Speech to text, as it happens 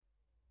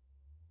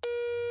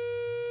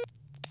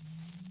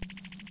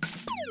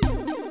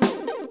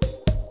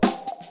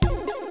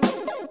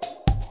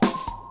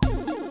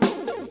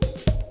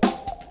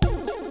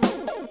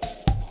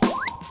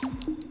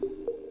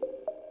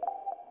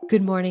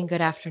Good morning,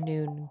 good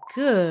afternoon,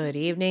 good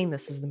evening.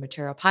 This is the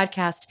Material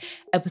Podcast,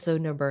 episode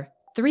number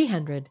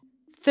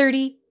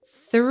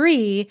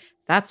 333.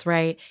 That's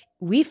right.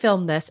 We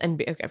filmed this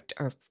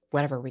or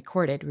whatever,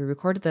 recorded. We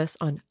recorded this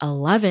on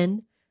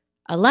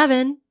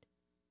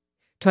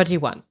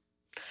 11/11/21.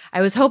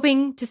 I was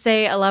hoping to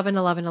say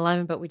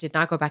 11/11/11, but we did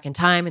not go back in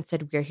time.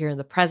 Instead, we are here in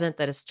the present.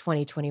 That is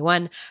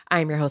 2021.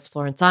 I'm your host,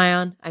 Florence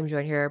Zion. I'm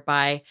joined here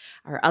by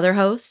our other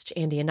host,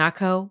 Andy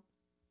Anako.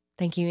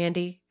 Thank you,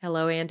 Andy.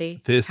 Hello,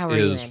 Andy. This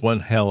is one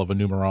hell of a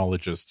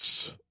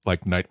numerologist's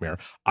nightmare.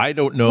 I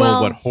don't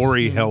know what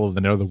hoary hell of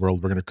the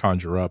netherworld we're going to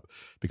conjure up,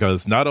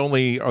 because not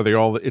only are they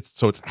all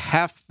it's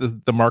half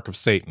the mark of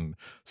Satan.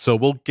 So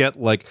we'll get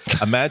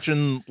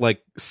imagine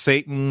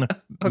Satan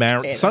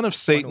son of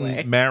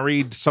Satan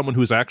married someone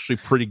who's actually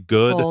pretty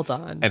good. Hold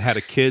on. And had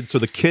a kid. So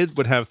the kid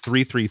would have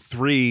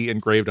 333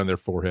 engraved on their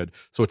forehead.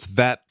 So it's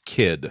that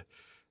kid.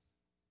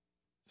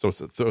 So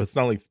it's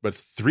not only, but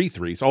it's 3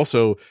 threes.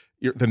 Also,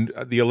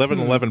 the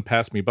 11/11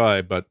 passed me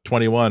by, but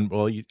 21,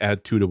 well, you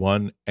add 2 to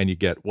 1 and you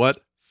get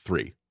what?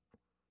 3.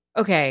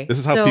 Okay. This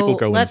is how people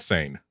go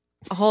insane.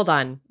 Hold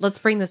on. Let's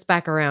bring this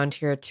back around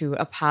here to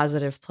a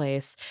positive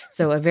place.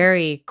 So a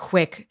very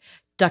quick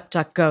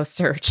DuckDuckGo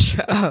search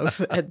of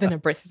the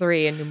number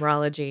 3 in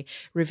numerology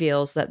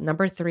reveals that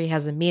number 3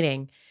 has a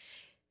meaning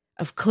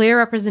of clear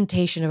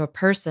representation of a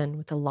person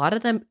with a lot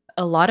of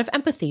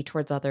empathy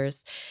towards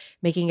others,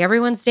 making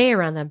everyone's day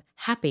around them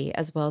happy,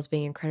 as well as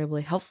being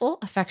incredibly helpful,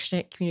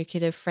 affectionate,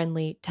 communicative,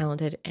 friendly,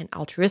 talented, and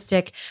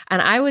altruistic.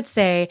 And I would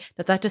say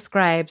that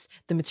describes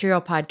the Material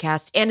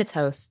Podcast and its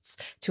hosts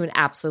to an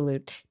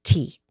absolute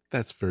T.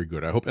 That's very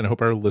good. I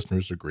hope our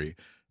listeners agree.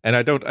 And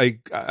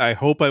I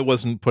hope I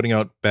wasn't putting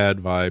out bad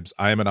vibes.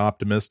 I am an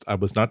optimist. I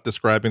was not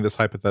describing this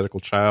hypothetical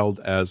child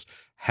as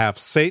half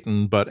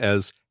Satan, but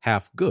as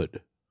half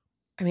good.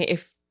 I mean,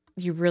 if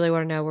you really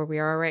want to know where we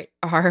are right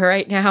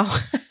now,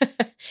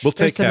 we'll take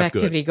there's some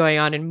activity going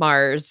on in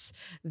Mars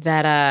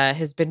that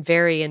has been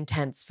very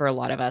intense for a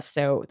lot of us.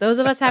 So those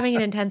of us having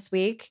an intense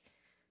week,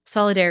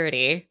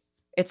 solidarity,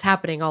 it's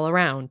happening all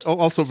around.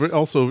 Also,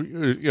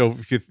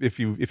 if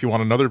you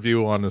want another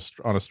view on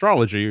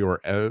astrology or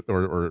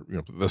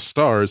the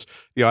stars,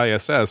 the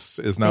ISS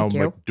is now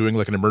doing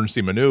an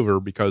emergency maneuver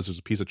because there's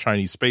a piece of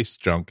Chinese space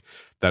junk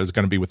that is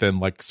going to be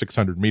within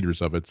 600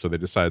 meters of it. So they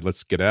decide,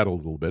 let's get at it a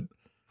little bit.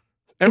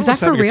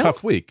 Everyone's having a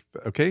tough week,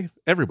 okay?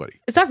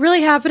 Everybody. Is that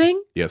really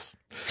happening? Yes.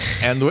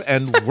 And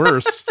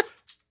worse,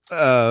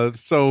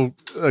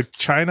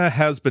 China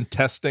has been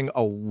testing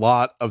a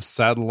lot of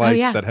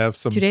satellites that have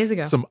 2 days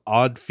ago some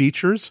odd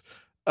features.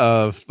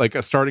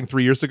 Starting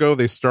 3 years ago,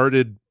 they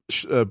started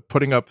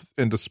putting up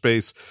into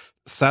space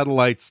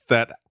satellites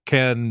that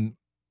can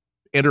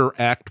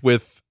interact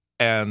with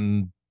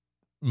and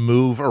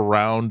move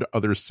around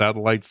other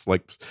satellites,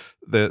 like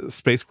the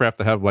spacecraft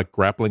that have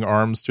grappling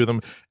arms to them.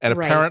 And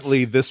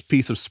apparently this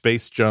piece of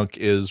space junk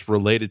is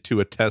related to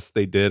a test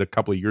they did a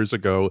couple of years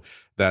ago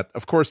that,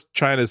 of course,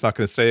 China is not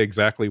going to say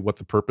exactly what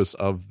the purpose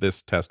of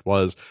this test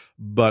was,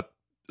 but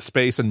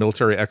space and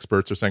military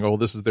experts are saying,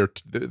 this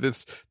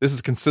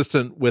is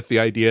consistent with the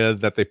idea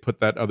that they put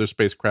that other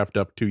spacecraft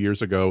up 2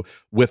 years ago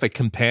with a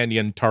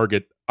companion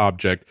target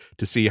object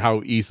to see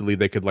how easily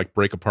they could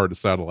break apart a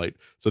satellite.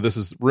 So this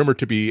is rumored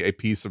to be a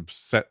piece of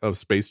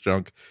space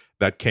junk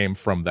that came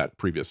from that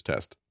previous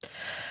test.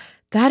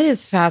 That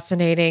is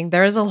fascinating.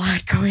 There's a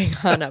lot going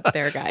on up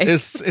there,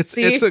 guys.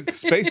 Space is a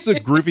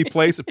groovy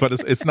place, but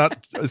it's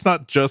not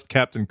just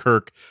Captain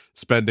Kirk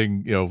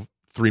spending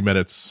 3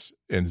 minutes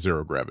in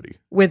zero gravity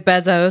with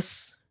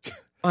Bezos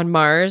on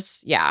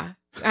Mars. Yeah.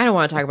 I don't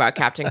want to talk about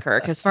Captain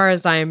Kirk. As far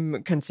as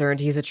I'm concerned,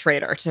 he's a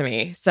traitor to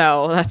me.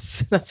 So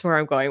that's where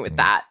I'm going with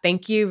that.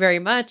 Thank you very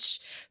much.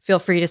 Feel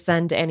free to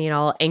send any and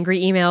all angry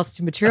emails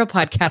to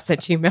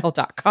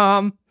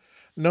materialpodcast@gmail.com.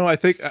 No, I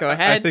think go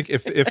ahead. I think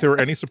if there were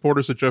any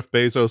supporters of Jeff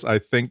Bezos, I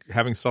think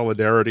having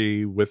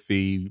solidarity with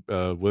the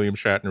William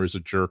Shatner is a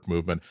jerk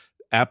movement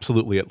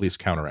absolutely at least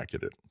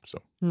counteracted it.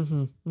 So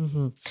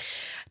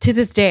to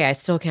this day, I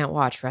still can't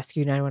watch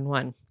Rescue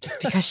 911 just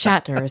because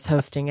Shatner is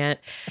hosting it.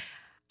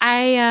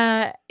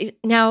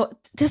 Now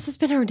this has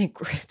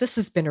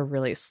been a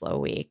really slow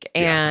week,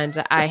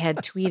 and I had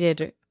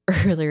tweeted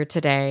earlier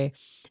today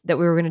that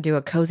we were going to do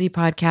a cozy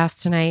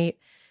podcast tonight.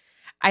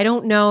 I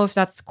don't know if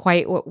that's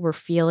quite what we're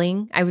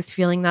feeling. I was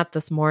feeling that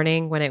this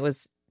morning when it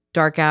was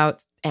dark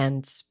out,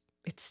 and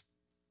it's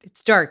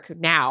dark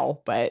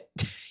now, but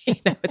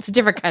it's a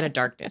different kind of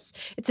darkness.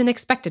 It's an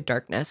expected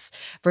darkness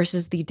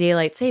versus the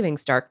daylight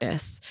savings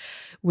darkness,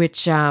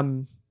 which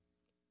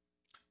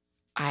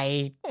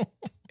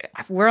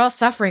we're all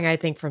suffering, I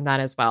think, from that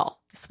as well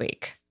this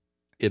week.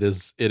 It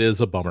is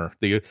a bummer.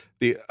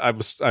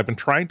 I've been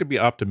trying to be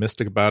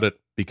optimistic about it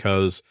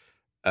because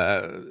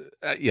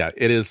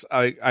it is.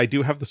 I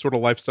do have the sort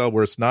of lifestyle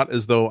where it's not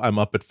as though I'm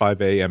up at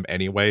 5 a.m.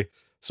 anyway.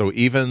 So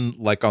even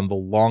on the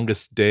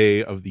longest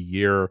day of the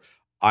year,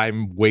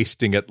 I'm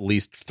wasting at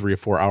least 3 or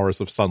 4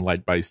 hours of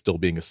sunlight by still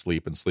being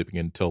asleep and sleeping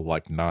until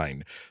like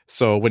 9.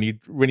 So when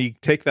you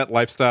take that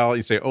lifestyle,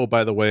 you say, oh,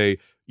 by the way,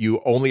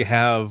 you only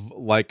have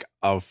like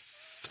a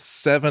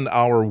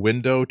 7-hour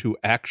window to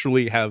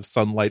actually have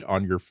sunlight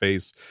on your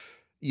face.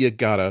 You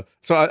gotta.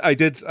 So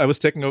I was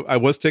taking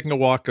a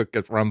walk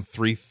at around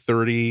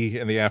 3:30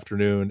 in the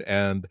afternoon,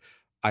 and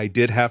I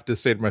did have to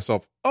say to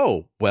myself,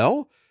 oh,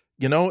 well,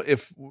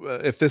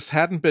 if this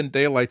hadn't been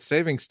daylight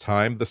savings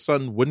time, the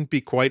sun wouldn't be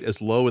quite as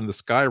low in the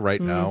sky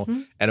right now,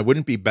 and it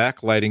wouldn't be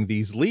backlighting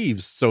these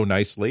leaves so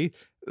nicely,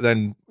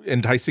 then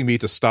enticing me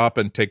to stop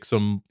and take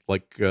some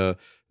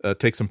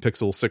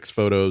Pixel 6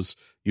 photos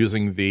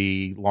using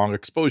the long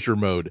exposure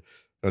mode.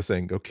 I was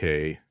saying,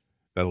 okay,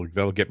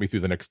 that'll get me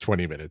through the next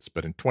 20 minutes,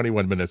 but in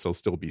 21 minutes I'll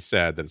still be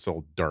sad that it's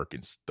all dark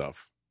and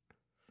stuff.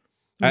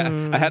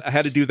 I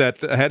had to do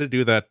that. I had to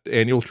do that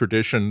annual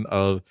tradition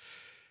of,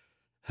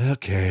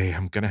 okay,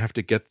 I'm gonna have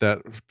to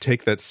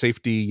take that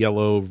safety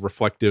yellow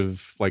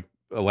reflective like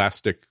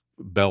elastic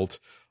belt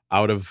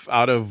out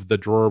of the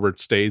drawer where it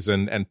stays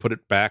in, and put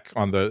it back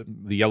on the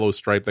yellow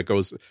stripe that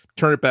goes,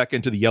 turn it back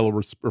into the yellow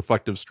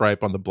reflective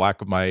stripe on the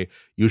black of my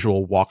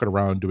usual walking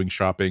around doing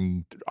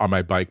shopping on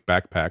my bike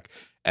backpack.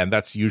 And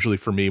that's usually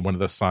for me one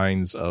of the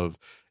signs of,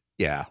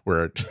 yeah,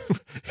 we're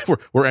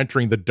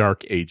entering the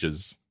dark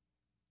ages.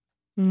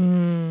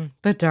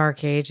 The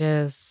dark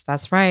ages.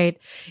 That's right.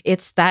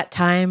 It's that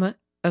time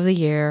of the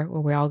year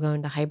where we all go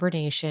into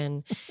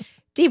hibernation,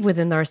 deep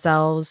within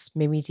ourselves,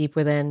 maybe deep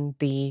within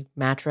the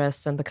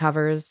mattress and the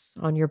covers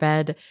on your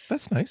bed.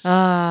 That's nice.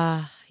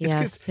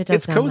 Yes, it does.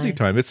 It's cozy nice.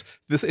 time. It's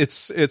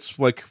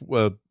like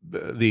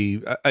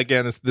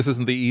this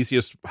isn't the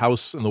easiest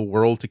house in the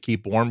world to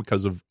keep warm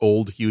because of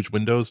old huge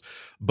windows,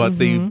 but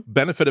the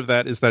benefit of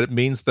that is that it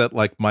means that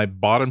like my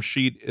bottom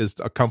sheet is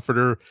a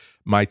comforter,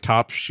 my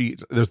top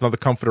sheet, there's another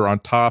comforter on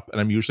top,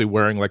 and I'm usually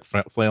wearing like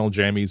flannel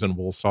jammies and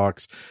wool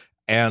socks.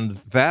 And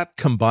that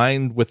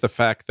combined with the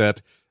fact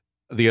that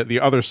the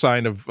other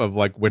sign of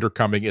like winter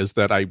coming is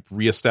that I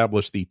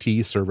reestablished the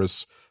tea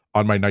service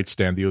on my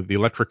nightstand, the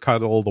electric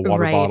kettle, the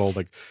water bottle.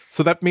 Like,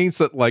 so that means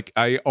that like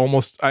I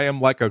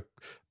am like a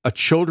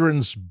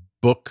children's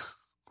book,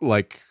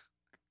 like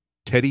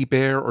teddy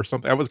bear or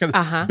something. I was going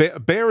to,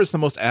 bear is the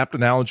most apt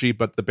analogy,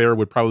 but the bear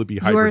would probably be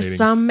hibernating. You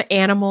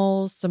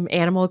are some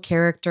animal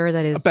character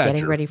that is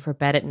getting ready for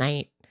bed at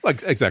night.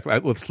 Like exactly,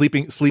 with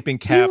sleeping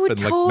cap you would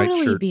and totally like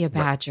nightshirt. Be a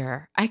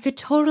badger. Right. I could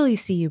totally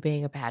see you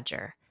being a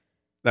badger.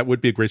 That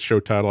would be a great show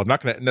title. I'm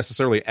not going to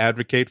necessarily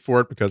advocate for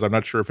it because I'm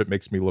not sure if it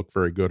makes me look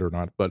very good or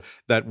not, but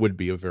that would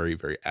be a very,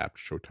 very apt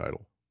show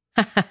title.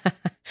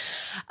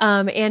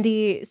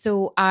 Andy,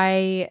 so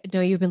I know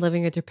you've been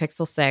living with your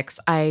Pixel 6.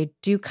 I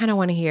do kind of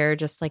want to hear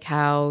just like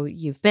how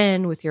you've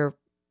been with your,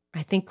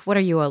 I think, what are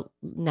you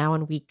now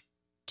in week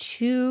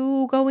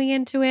 2 going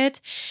into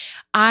it?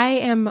 I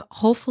am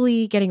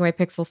hopefully getting my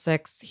Pixel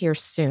 6 here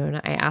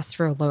soon. I asked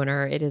for a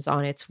loaner. It is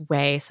on its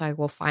way. So I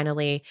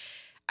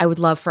would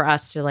love for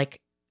us to like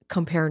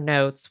compare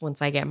notes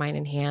once I get mine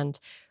in hand.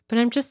 But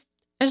I just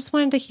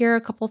wanted to hear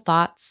a couple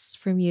thoughts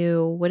from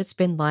you, what it's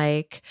been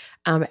like.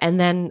 And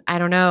then, I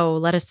don't know,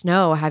 let us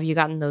know, have you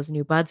gotten those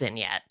new buds in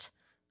yet?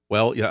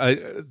 Well, yeah.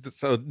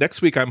 So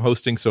next week I'm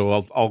hosting.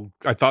 So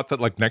I thought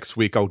that like next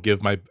week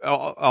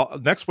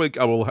next week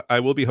I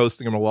will be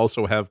hosting, and I'll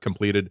also have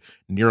completed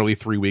nearly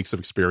 3 weeks of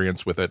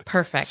experience with it.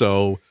 Perfect.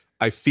 So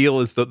I feel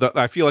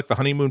I feel like the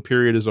honeymoon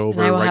period is over.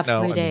 And I will right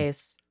have 3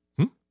 days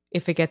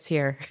if it gets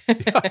here.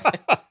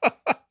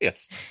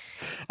 Yes.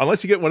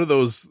 Unless you get one of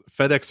those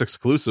FedEx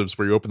exclusives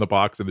where you open the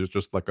box and there's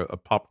just like a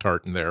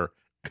Pop-Tart in there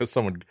because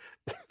someone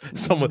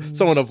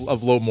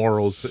of low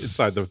morals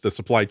inside the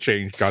supply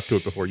chain got to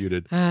it before you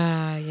did.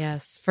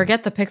 Yes.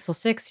 Forget the Pixel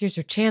 6. Here's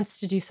your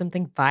chance to do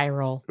something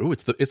viral. Oh,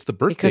 it's the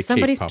birthday because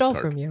somebody cake stole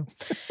Pop-Tart. from you.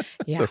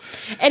 Yeah.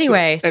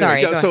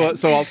 Sorry.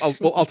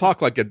 I'll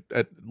talk like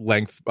at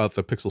length about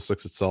the Pixel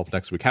 6 itself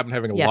next week. I've been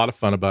having a lot of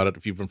fun about it.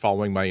 If you've been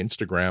following my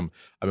Instagram,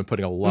 I've been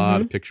putting a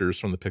lot of pictures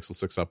from the Pixel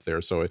 6 up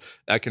there. So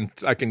I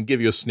can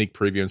give you a sneak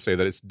preview and say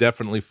that it's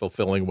definitely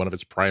fulfilling one of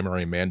its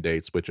primary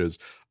mandates, which is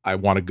I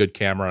want a good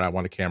camera and I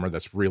want a camera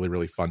that's really,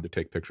 really fun to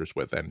take pictures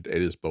with, and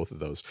it is both of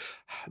those.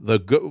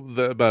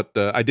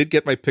 I did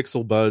get my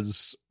Pixel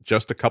Buds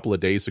just a couple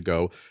of days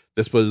ago.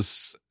 This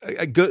was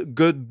a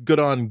good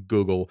on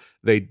Google.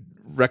 They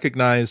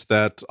recognized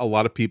that a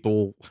lot of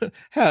people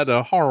had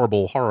a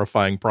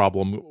horrifying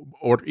problem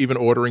even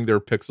ordering their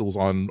Pixels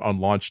on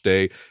launch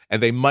day,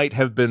 and they might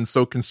have been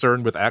so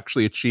concerned with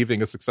actually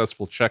achieving a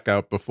successful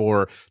checkout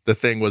before the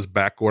thing was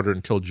back ordered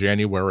until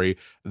January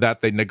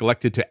that they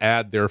neglected to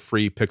add their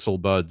free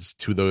Pixel Buds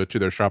to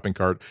their shopping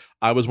cart.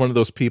 I was one of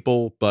those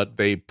people, but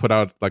they put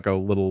out like a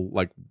little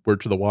like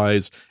word to the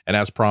wise, and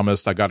as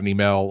promised, I got an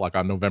email like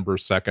on November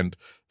 2nd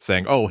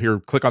saying, "Oh, here,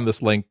 click on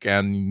this link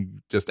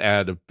and just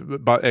add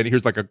and here's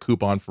here's like a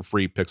coupon for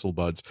free Pixel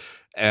Buds.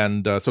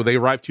 And so they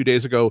arrived 2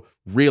 days ago.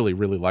 Really,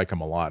 really like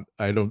them a lot.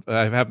 They are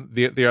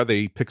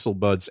the Pixel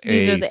Buds A's.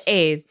 These are the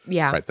A's,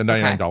 yeah. Right, the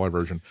 $99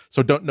 version.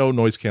 So no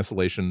noise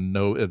cancellation,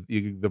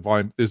 the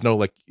volume. There's no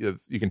like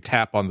you can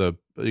tap on the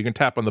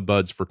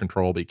buds for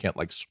control, but you can't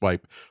like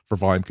swipe for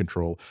volume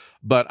control.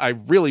 But I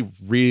really,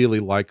 really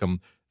like them.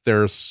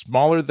 They're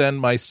smaller than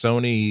my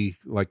Sony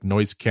like the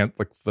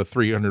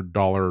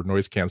 $300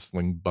 noise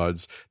canceling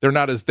buds.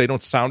 They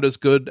don't sound as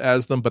good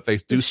as them, but they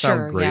do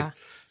sound great. Yeah.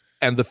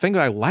 And the thing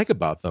that I like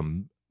about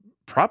them,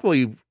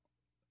 probably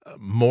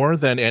more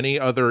than any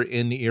other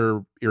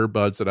in-ear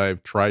earbuds that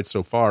I've tried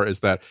so far, is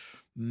that,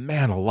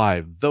 man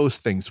alive, those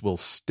things will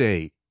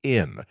stay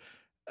in,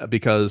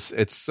 because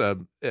it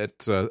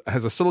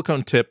has a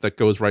silicone tip that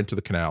goes right into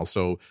the canal.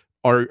 So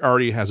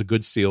already has a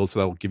good seal, so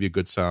that'll give you a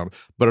good sound.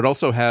 But it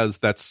also has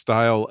that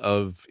style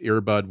of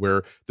earbud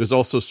where there's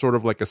also sort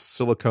of like a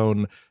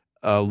silicone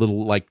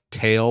little like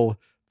tail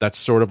that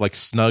sort of like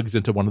snugs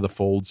into one of the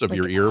folds of like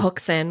your ear.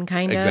 Hooks in,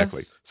 kind of.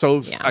 Exactly.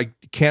 So yeah. I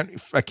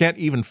can't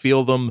even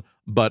feel them,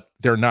 but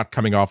they're not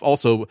coming off.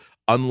 Also,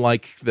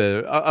 unlike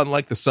the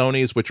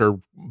Sonys, which are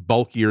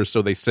bulkier,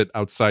 so they sit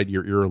outside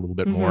your ear a little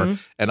bit more,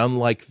 and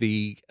unlike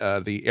the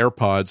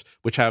AirPods,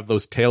 which have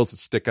those tails that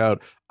stick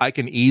out, I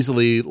can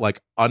easily like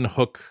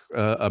unhook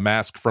a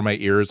mask from my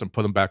ears and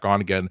put them back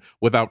on again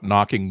without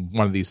knocking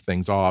one of these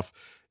things off.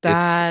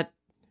 That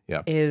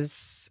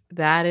is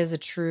a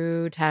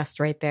true test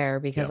right there,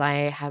 because I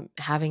have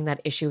having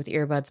that issue with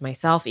earbuds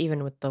myself,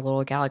 even with the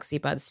little Galaxy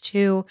Buds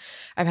 2.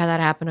 I've had that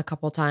happen a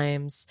couple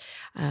times.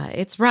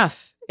 It's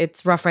rough.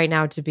 It's rough right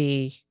now to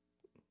be,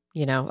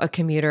 a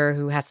commuter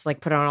who has to like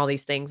put on all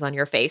these things on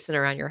your face and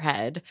around your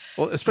head.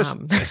 Well,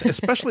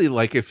 especially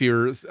like if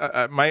you're,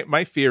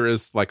 my fear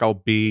is like I'll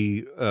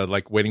be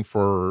like waiting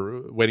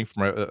for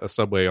a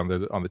subway on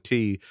the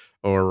T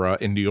or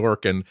in New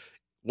York, and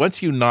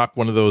once you knock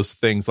one of those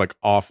things like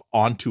off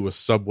onto a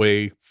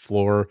subway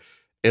floor,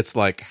 it's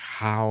like,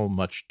 how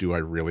much do I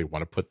really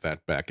want to put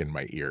that back in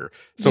my ear?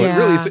 So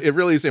it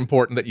really is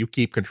important that you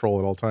keep control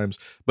at all times.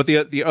 But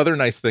the other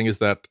nice thing is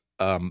that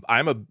when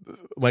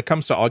it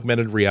comes to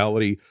augmented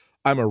reality,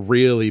 I'm a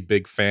really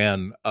big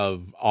fan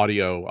of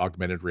audio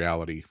augmented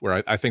reality,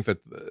 where I think that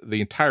the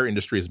entire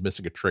industry is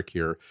missing a trick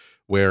here,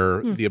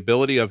 where the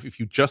ability of, if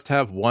you just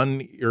have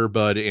one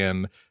earbud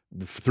in,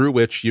 through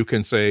which you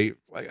can say,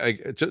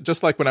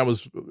 just like when I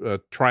was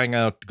trying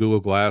out Google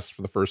Glass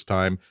for the first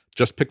time,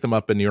 just picked them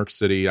up in New York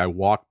City. I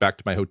walked back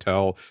to my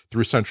hotel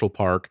through Central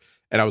Park,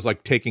 and I was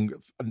like taking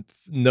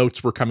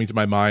notes were coming to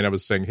my mind. I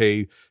was saying,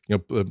 hey,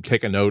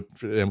 take a note,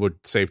 and would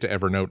save to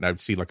Evernote, and I would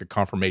see like a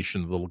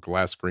confirmation, little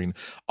glass screen.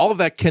 All of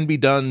that can be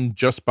done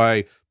just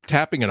by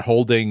tapping and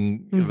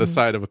holding the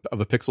side of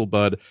a Pixel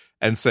Bud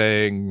and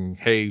saying,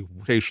 hey,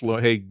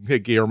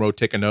 Guillermo,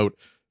 take a note.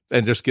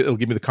 And it'll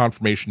give me the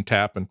confirmation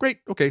tap, and great,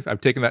 okay, I've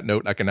taken that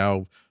note. I can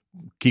now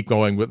keep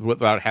going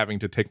without having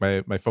to take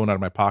my phone out of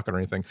my pocket or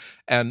anything.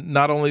 And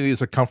not only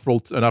is it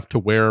comfortable enough to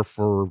wear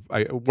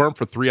I wore them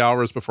for 3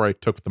 hours before I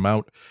took them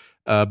out,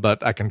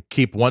 but I can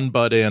keep one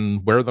bud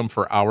in, wear them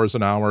for hours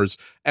and hours.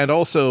 And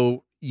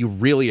also, you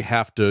really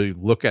have to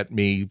look at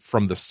me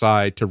from the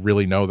side to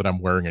really know that I'm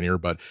wearing an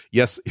earbud.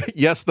 Yes,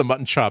 the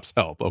mutton chops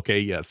help. Okay,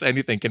 yes,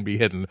 anything can be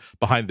hidden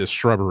behind this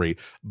shrubbery.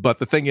 But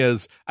the thing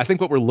is, I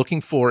think what we're looking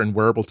for in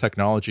wearable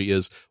technology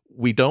is,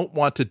 we don't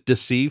want to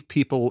deceive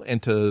people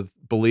into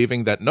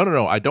believing that,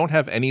 no, I don't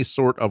have any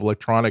sort of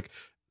electronic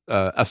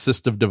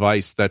assistive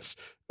device that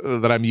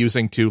I'm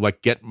using to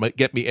like get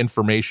me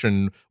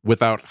information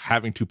without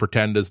having to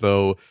pretend as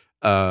though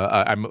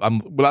I'm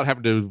without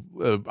having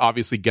to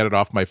obviously get it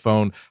off my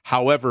phone.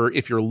 However,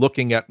 if you're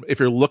looking at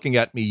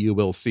me, you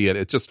will see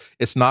it.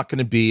 It's not going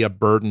to be a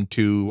burden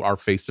to our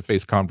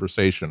face-to-face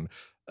conversation.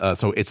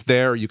 So it's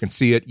there. You can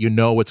see it. You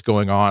know what's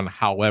going on.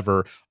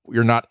 However,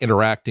 you're not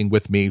interacting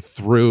with me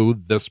through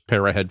this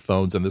pair of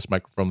headphones and this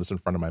microphone that's in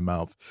front of my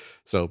mouth.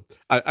 So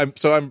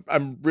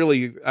I'm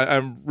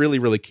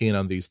really keen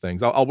on these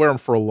things. I'll wear them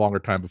for a longer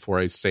time before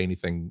I say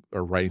anything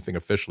or write anything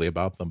officially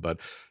about them.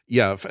 But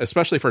yeah,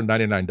 especially for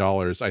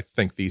 $99, I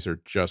think these are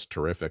just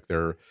terrific.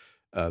 They're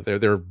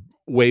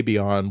way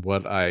beyond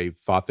what I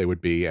thought they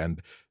would be,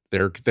 and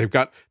they've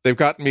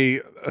got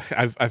me.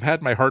 I've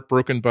had my heart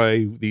broken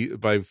by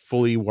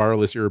fully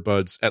wireless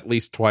earbuds at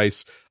least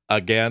twice.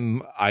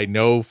 Again, I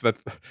know that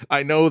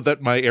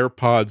my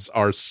AirPods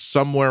are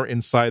somewhere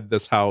inside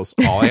this house.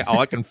 All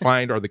I can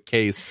find are the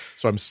case.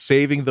 So I'm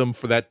saving them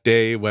for that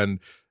day when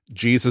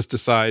Jesus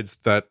decides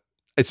that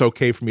it's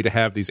okay for me to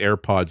have these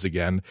AirPods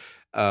again.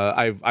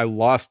 I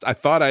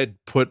thought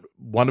I'd put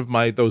one of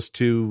those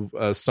two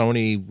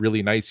Sony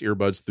really nice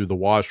earbuds through the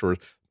wash, or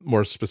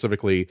more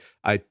specifically,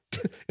 it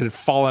had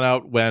fallen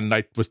out when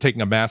I was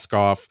taking a mask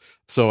off.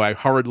 So I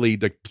hurriedly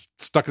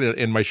stuck it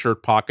in my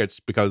shirt pockets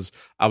because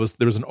there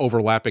was an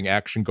overlapping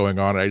action going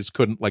on, and I just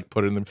couldn't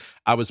put it in them.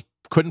 I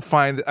couldn't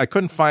find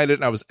it,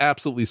 and I was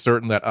absolutely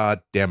certain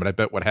that, damn it, I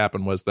bet what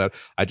happened was that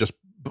I just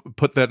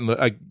put that in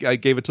I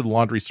gave it to the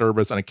laundry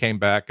service, and it came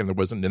back and there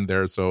wasn't in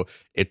there, so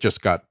it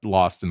just got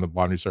lost in the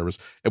laundry service.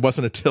 It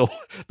wasn't until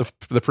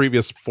the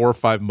previous 4 or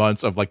 5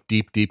 months of like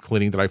deep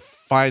cleaning that I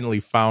finally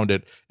found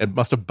it. It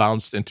must have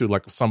bounced into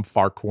like some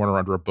far corner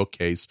under a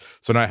bookcase,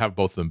 so now I have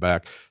both of them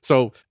back.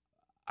 So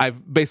I've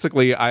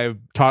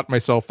taught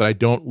myself that I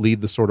don't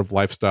lead the sort of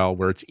lifestyle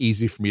where it's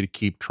easy for me to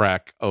keep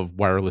track of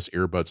wireless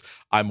earbuds.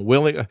 I'm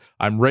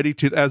ready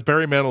to, as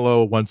Barry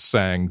Manilow once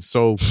sang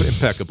so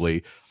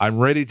impeccably, I'm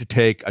ready to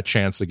take a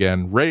chance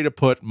again, ready to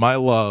put my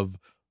love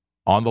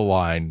on the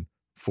line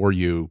for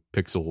you,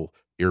 Pixel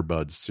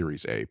Earbuds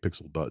Series A,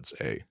 Pixel Buds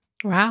A.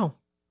 Wow.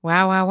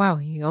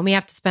 You only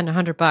have to spend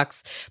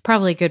 $100.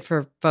 Probably good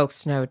for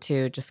folks to know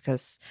too, just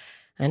because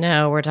I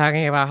know we're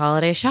talking about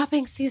holiday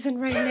shopping season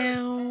right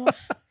now.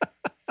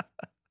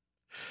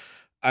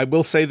 I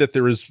will say that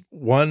there is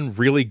one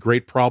really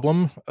great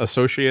problem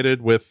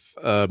associated with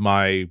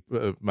my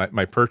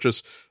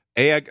purchase.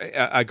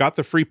 I got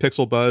the free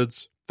Pixel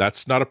Buds.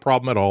 That's not a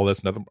problem at all.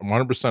 That's another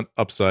 100%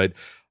 upside.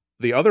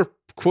 The other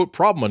quote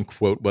problem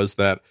unquote was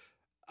that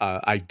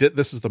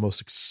this is the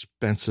most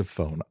expensive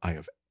phone I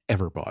have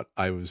ever bought.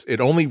 It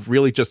only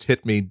really just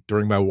hit me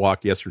during my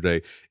walk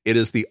yesterday. It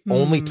is the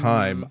only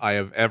time I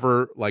have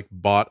ever like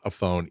bought a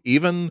phone,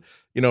 even,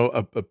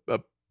 a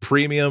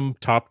premium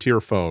top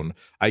tier phone.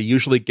 I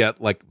usually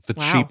get like the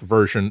cheap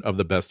version of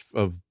the best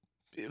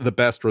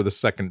or the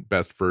second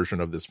best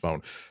version of this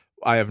phone.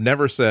 I have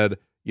never said,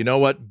 you know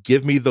what,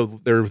 give me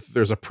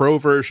there's a pro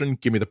version,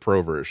 give me the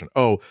pro version.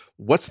 Oh,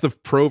 what's the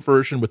pro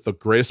version with the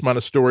greatest amount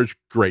of storage?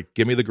 Great,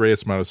 give me the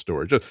greatest amount of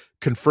storage. Just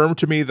confirm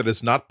to me that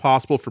it's not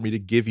possible for me to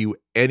give you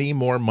any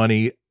more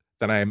money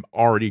than I am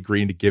already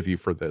agreeing to give you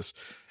for this.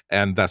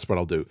 And that's what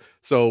I'll do.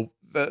 So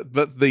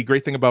the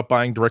great thing about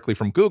buying directly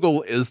from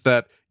Google is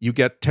that you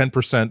get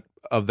 10%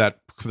 of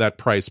that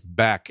price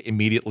back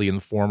immediately in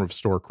the form of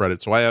store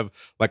credit. So I have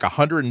like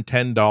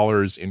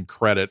 $110 in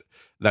credit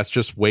that's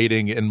just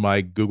waiting in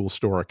my Google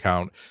Store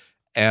account.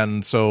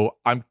 And so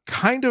I'm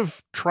kind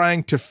of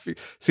trying to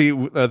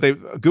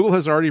Google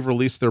has already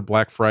released their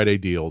Black Friday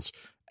deals,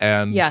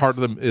 and part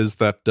of them is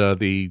that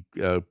the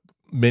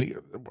mini,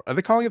 are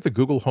they calling it the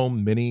Google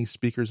Home Mini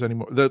speakers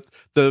anymore?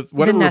 The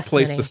whatever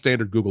replaced Mini. The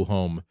standard Google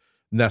Home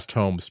Nest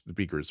Home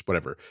speakers,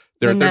 whatever.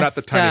 They're not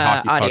the tiny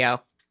hockey audio.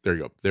 pucks. There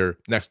you go. They're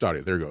Nest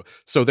Audio. There you go.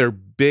 So they're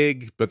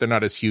big, but they're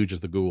not as huge as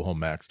the Google Home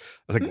Max.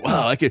 I was like,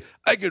 wow, I could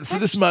for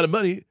this amount of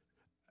money.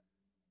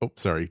 Oh,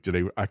 sorry. Did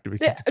I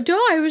activate something? No,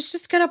 I was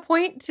just going to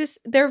point to,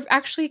 they're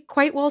actually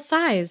quite well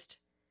sized.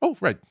 Oh,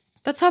 right.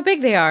 That's how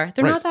big they are.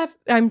 They're not that.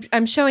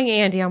 I'm showing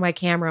Andy on my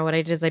camera. What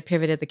I did is I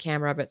pivoted the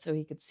camera a bit so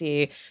he could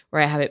see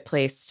where I have it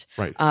placed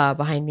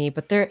behind me.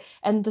 But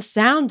and the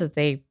sound that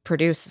they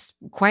produce is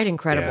quite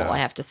incredible. I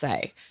have to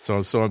say.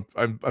 So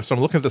I'm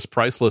looking at this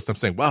price list. I'm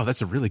saying, wow,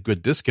 that's a really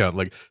good discount.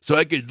 Like, so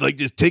I could like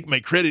just take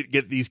my credit,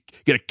 get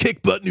a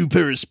kick butt new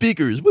pair of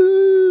speakers,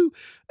 woo!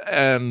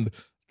 And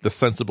the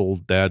sensible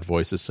dad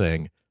voice is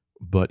saying,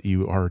 but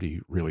you already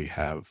really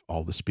have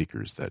all the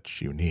speakers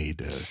that you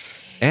need.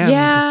 And,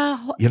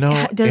 does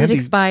Andy, it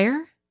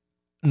expire?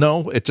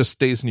 No, it just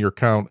stays in your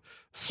account.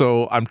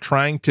 So I'm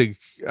trying to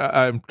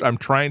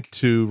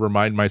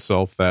remind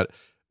myself that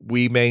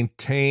we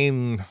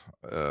maintain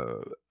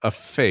a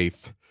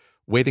faith,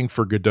 waiting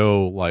for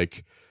Godot,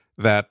 like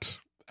that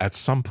at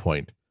some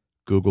point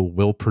Google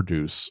will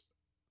produce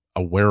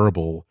a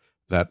wearable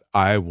that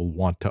I will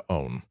want to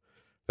own.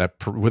 That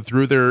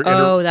through their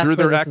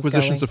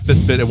acquisitions of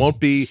Fitbit, it won't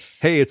be,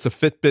 hey, it's a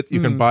Fitbit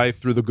you can buy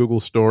through the Google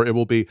Store. It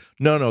will be,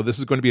 no, this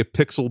is going to be a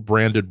Pixel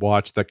branded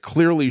watch that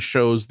clearly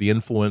shows the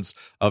influence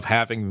of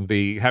having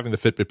the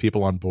Fitbit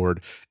people on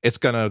board.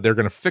 They're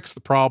gonna fix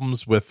the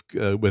problems with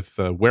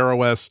Wear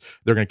OS.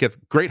 They're gonna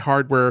get great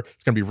hardware.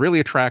 It's gonna be really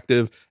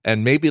attractive,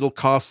 and maybe it'll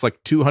cost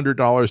like $200,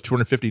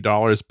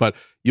 $250, but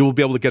you will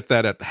be able to get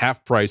that at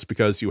half price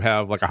because you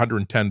have like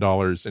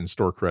 $110 in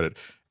store credit.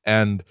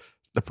 And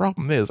the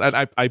problem is,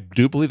 I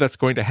do believe that's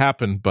going to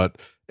happen, but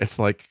it's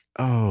like,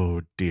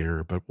 oh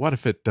dear, but what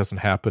if it doesn't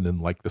happen in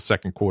like the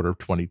second quarter of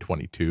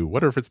 2022?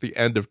 What if it's the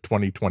end of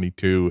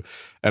 2022?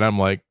 And I'm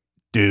like,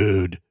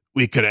 dude,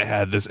 we could have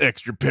had this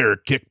extra pair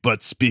of kick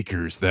butt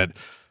speakers that,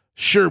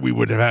 sure, we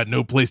would have had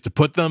no place to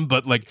put them,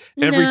 but like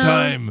every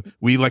time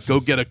we like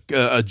go get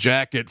a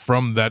jacket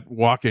from that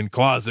walk-in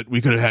closet, we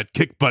could have had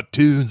kick butt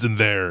tunes in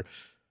there.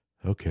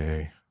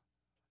 Okay.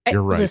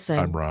 You're right. Listen.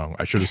 I'm wrong.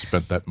 I should have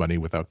spent that money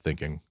without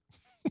thinking.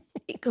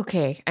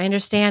 Okay, I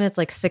understand it's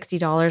like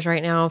 $60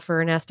 right now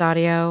for Nest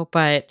Audio,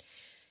 but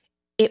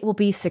it will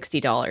be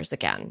 $60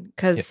 again.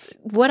 Because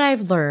what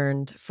I've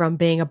learned from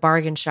being a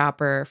bargain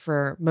shopper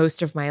for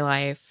most of my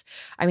life,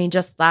 I mean,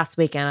 just last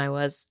weekend I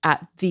was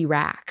at the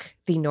Rack,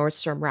 the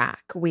Nordstrom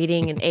Rack,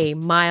 waiting in a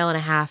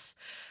 1.5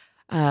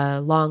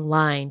 mile long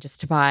line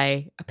just to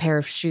buy a pair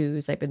of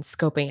shoes I've been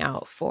scoping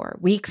out for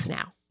weeks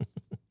now.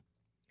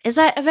 Is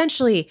that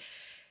eventually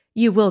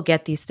you will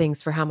get these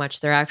things for how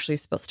much they're actually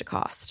supposed to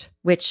cost,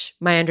 which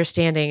my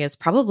understanding is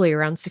probably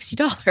around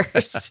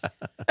 $60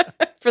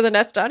 for the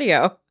Nest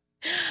Audio.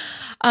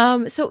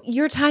 So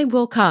your time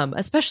will come,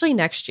 especially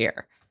next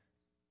year.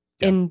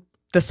 in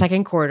the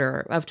second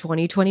quarter of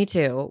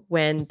 2022,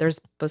 when there's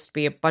supposed to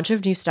be a bunch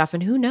of new stuff.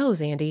 And who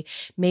knows, Andy,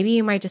 maybe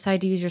you might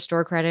decide to use your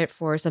store credit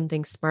for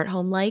something smart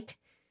home-like.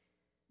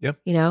 Yep.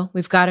 You know,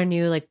 we've got a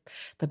new, like,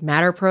 the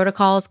Matter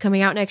protocol is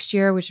coming out next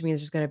year, which means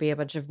there's going to be a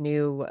bunch of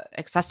new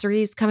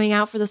accessories coming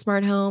out for the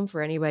smart home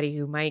for anybody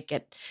who might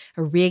get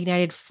a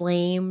reignited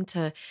flame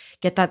to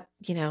get that,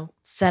 you know,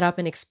 set up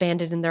and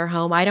expanded in their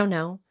home. I don't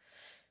know.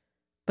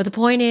 But the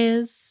point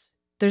is,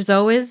 there's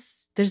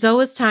always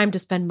time to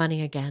spend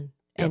money again.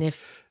 Yep. And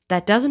if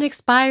that doesn't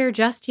expire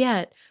just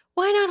yet,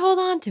 why not hold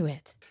on to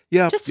it?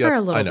 Yeah. Just for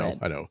a little bit.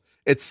 I know.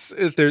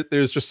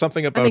 There's just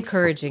something about I'm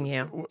encouraging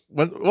you.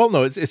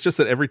 It's just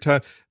that every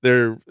time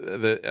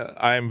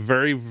I'm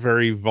very,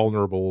 very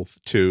vulnerable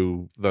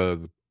to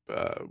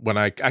when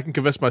I can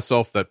convince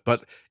myself that,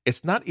 but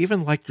it's not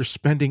even like you're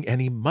spending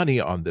any money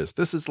on this.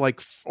 This is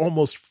like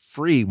almost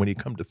free when you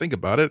come to think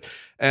about it.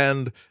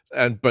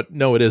 But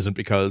no, it isn't,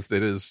 because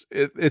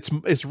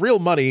it's real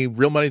money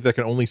that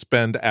can only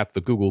spend at the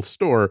Google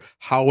store.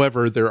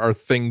 However, there are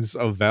things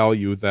of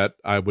value that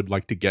I would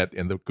like to get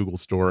in the Google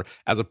store,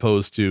 as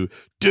opposed to,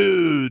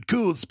 dude,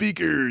 cool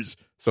speakers.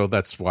 So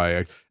that's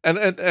why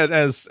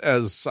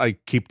as I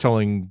keep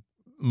telling,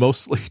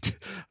 mostly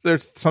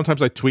sometimes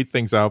I tweet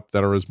things out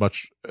that are as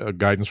much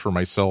guidance for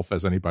myself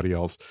as anybody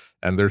else.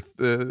 And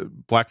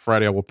Black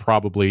Friday, I will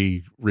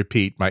probably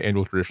repeat my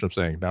annual tradition of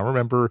saying, now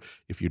remember,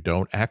 if you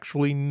don't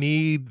actually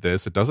need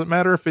this, it doesn't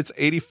matter if it's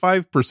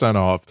 85%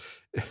 off,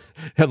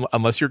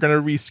 unless you're going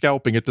to be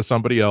scalping it to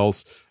somebody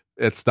else.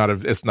 It's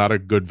not a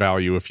good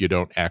value if you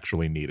don't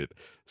actually need it.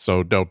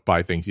 So don't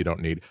buy things you don't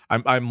need.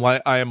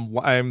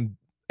 I'm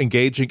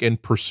engaging in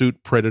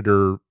pursuit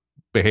predator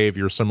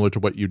behavior similar to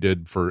what you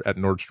did at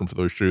Nordstrom for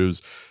those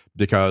shoes,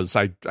 because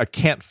I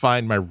can't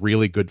find my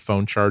really good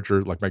phone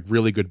charger, like my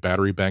really good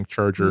battery bank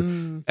charger.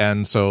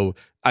 And so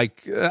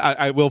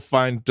I will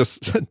find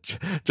just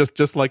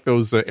like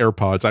those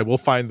AirPods, I will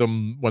find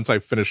them once I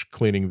finish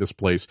cleaning this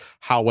place.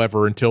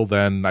 However, until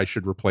then, I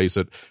should replace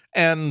it.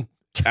 And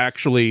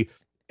actually,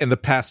 in the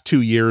past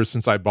 2 years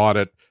since I bought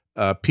it,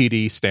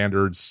 PD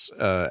standards,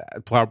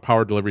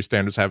 power delivery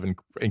standards have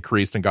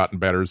increased and gotten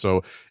better.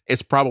 So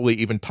it's probably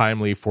even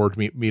timely for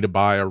me to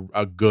buy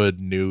a good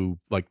new,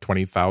 like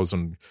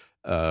 20,000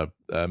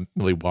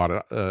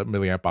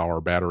 milliamp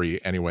hour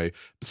battery anyway.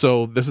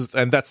 So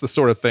that's the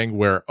sort of thing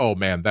where, oh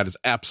man, that is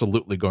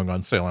absolutely going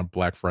on sale on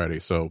Black Friday.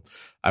 So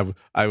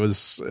I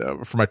was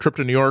for my trip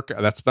to New York,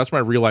 that's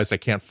when I realized I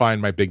can't find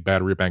my big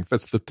battery bank.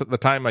 That's the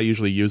time I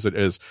usually use it,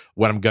 is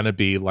when I'm going to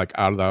be like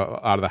out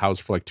of the house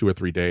for like 2 or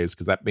 3 days,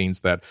 because that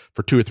means that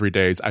for 2 or 3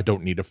 days I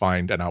don't need to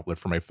find an outlet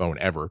for my phone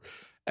ever.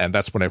 And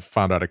that's when I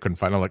found out I couldn't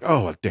find it. I'm like,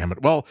 oh, damn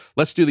it. Well,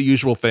 let's do the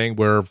usual thing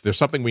where if there's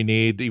something we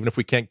need, even if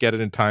we can't get it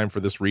in time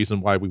for this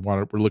reason why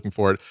we're looking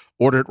for it,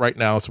 order it right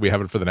now so we have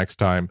it for the next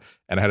time.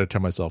 And I had to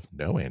tell myself,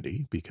 no,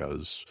 Andy,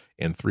 because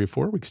in 3 or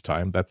 4 weeks'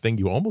 time, that thing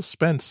you almost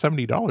spent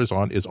 $70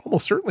 on is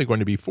almost certainly going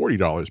to be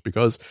 $40,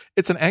 because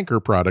it's an Anker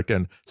product.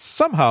 And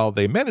somehow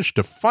they managed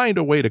to find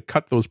a way to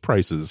cut those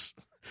prices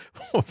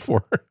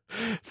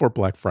for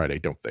Black Friday,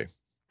 don't they?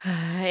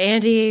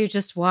 Andy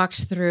just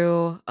walked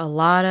through a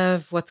lot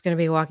of what's going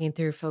to be walking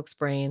through folks'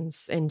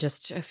 brains in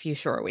just a few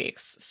short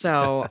weeks.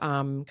 So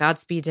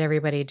Godspeed to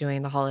everybody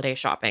doing the holiday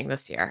shopping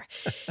this year.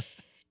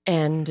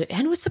 And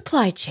with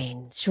supply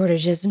chain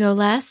shortages, no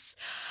less.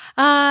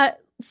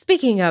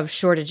 Speaking of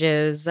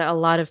shortages, a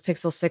lot of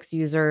Pixel 6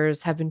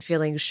 users have been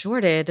feeling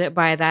shorted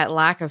by that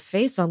lack of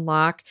face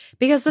unlock,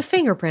 because the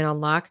fingerprint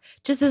unlock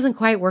just isn't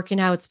quite working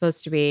how it's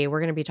supposed to be.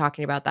 We're going to be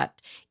talking about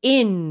that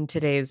in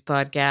today's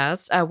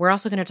podcast. We're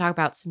also going to talk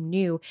about some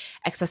new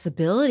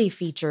accessibility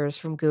features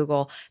from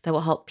Google that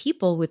will help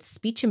people with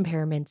speech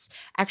impairments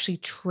actually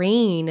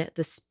train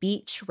the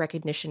speech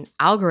recognition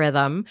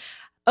algorithm.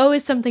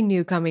 Is something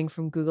new coming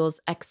from Google's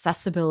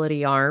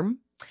accessibility arm.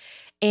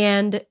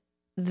 And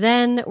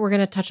then we're going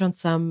to touch on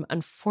some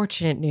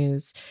unfortunate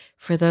news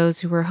for those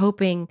who were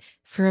hoping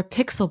for a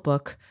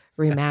Pixelbook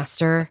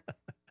remaster.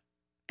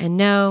 And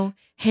no,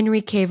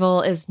 Henry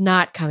Cavill is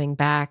not coming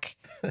back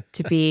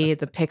to be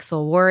the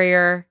Pixel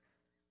Warrior,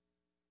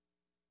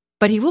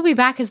 but he will be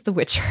back as The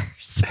Witcher.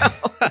 So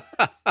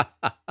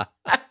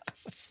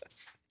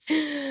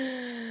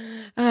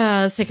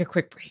let's take a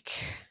quick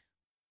break.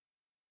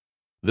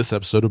 This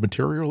episode of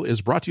Material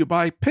is brought to you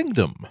by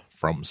Pingdom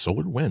from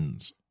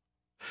SolarWinds.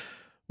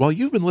 While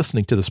you've been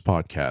listening to this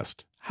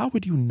podcast, how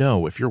would you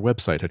know if your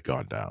website had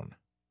gone down?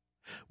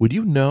 Would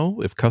you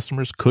know if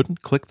customers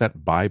couldn't click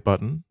that buy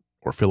button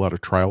or fill out a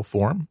trial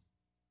form?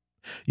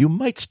 You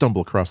might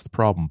stumble across the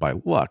problem by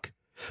luck,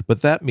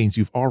 but that means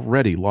you've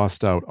already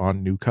lost out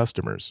on new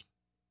customers.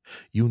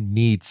 You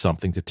need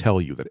something to tell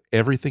you that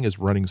everything is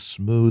running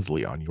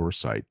smoothly on your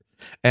site,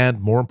 and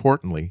more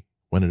importantly,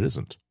 when it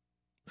isn't.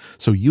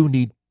 So you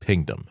need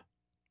Pingdom.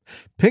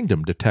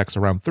 Pingdom detects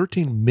around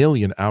 13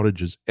 million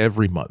outages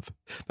every month.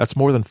 That's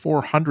more than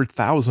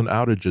 400,000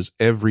 outages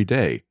every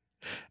day.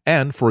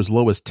 And for as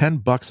low as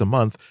 $10 a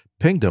month,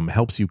 Pingdom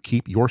helps you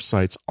keep your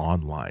sites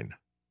online.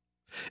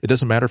 It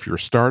doesn't matter if you're a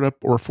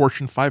startup or a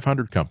Fortune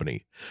 500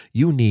 company.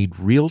 You need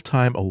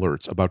real-time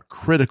alerts about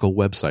critical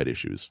website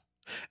issues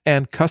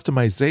and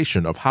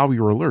customization of how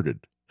you're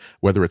alerted,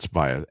 whether it's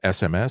via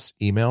SMS,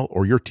 email,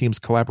 or your team's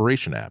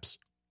collaboration apps.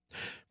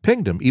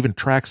 Pingdom even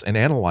tracks and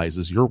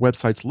analyzes your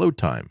website's load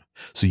time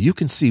so you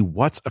can see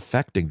what's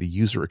affecting the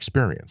user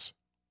experience.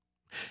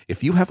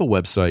 If you have a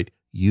website,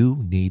 you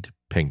need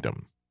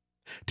Pingdom.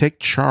 Take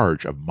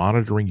charge of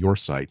monitoring your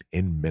site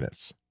in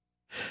minutes.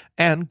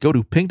 And go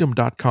to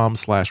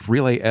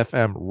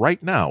pingdom.com/relayfm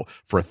right now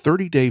for a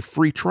 30-day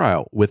free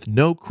trial with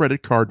no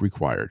credit card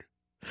required.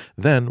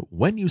 Then,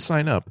 when you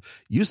sign up,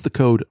 use the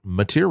code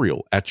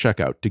MATERIAL at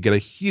checkout to get a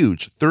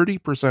huge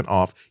 30%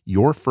 off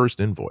your first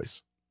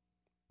invoice.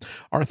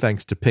 Our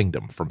thanks to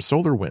Pingdom from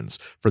SolarWinds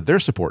for their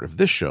support of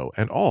this show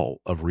and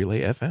all of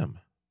Relay FM.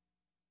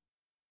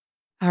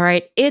 All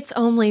right, it's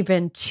only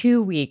been 2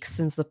 weeks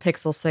since the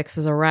Pixel 6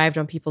 has arrived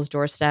on people's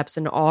doorsteps,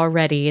 and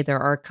already there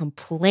are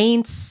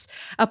complaints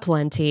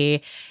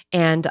aplenty.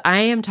 And I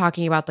am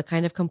talking about the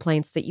kind of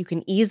complaints that you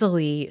can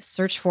easily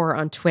search for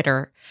on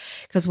Twitter.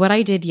 Because what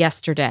I did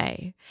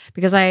yesterday,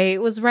 because I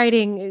was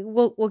writing,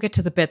 we'll get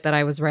to the bit that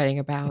I was writing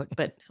about,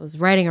 but I was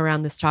writing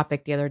around this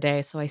topic the other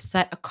day, so I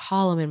set a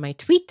column in my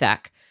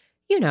TweetDeck.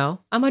 You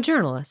know, I'm a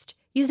journalist,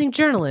 using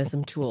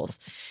journalism tools.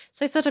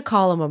 So I set a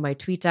column on my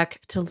TweetDeck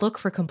to look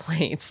for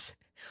complaints.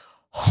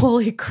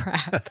 Holy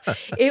crap.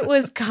 It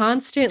was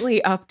constantly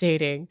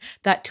updating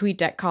that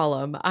TweetDeck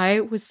column.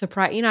 I was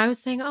surprised. You know, I was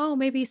saying, oh,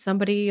 maybe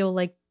somebody will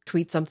like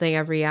tweet something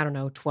every,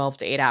 12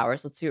 to 8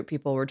 hours. Let's see what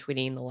people were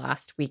tweeting the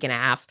last week and a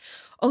half.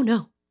 Oh,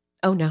 no.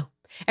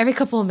 Every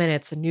couple of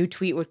minutes, a new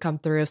tweet would come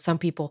through of some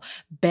people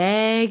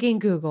begging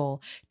Google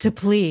to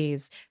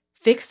please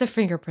fix the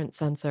fingerprint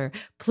sensor.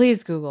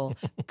 Please, Google,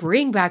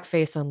 bring back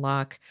Face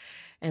Unlock.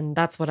 And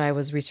that's what I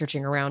was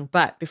researching around.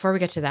 But before we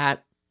get to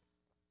that,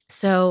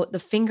 so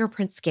the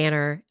fingerprint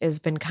scanner has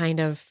been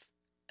kind of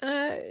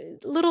a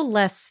little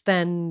less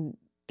than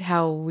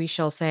how we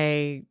shall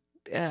say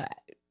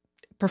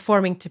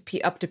performing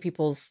up to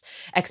people's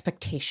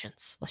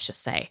expectations, let's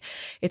just say.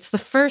 It's the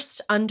first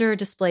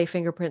under-display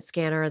fingerprint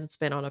scanner that's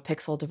been on a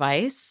Pixel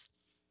device.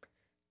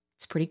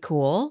 It's pretty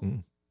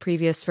cool.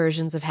 Previous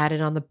versions have had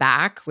it on the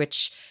back,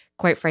 which,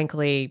 quite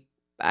frankly,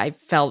 I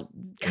felt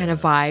kind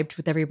of vibed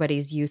with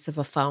everybody's use of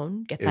a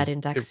phone. Get that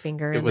index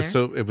finger in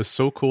there. It was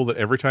so cool that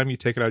every time you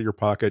take it out of your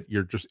pocket,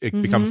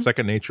 it becomes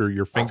second nature.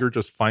 Your finger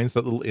just finds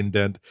that little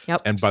indent,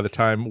 and by the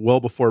time, well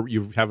before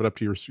you have it up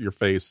to your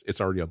face, it's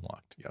already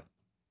unlocked.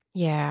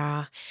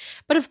 Yeah.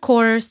 But of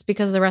course,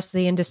 because the rest of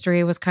the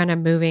industry was kind of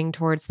moving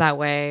towards that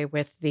way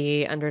with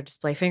the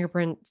under-display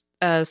fingerprint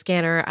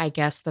scanner, I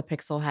guess the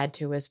Pixel had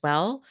to as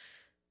well.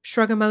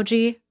 Shrug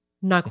emoji,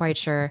 not quite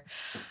sure.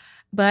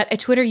 But a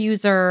Twitter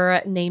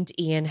user named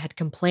Ian had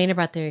complained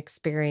about their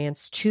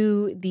experience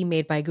to the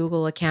Made by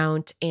Google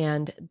account,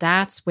 and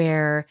that's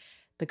where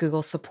the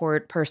Google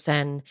support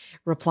person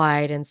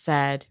replied and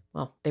said,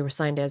 well, they were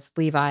signed as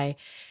Levi,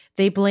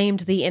 they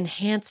blamed the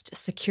enhanced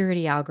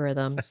security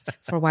algorithms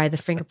for why the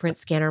fingerprint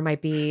scanner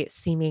might be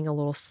seeming a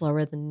little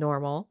slower than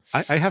normal.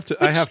 I have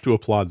to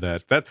applaud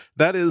that.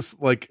 That is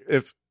like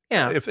if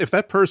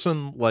that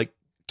person like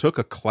took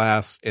a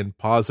class in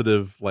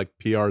positive like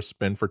PR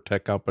spin for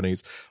tech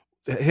companies,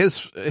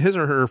 his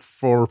or her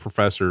former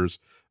professors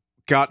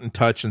got in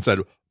touch and said,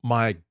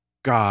 my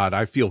God,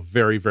 I feel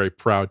very, very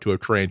proud to have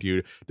trained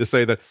you, to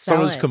say that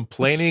someone's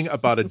complaining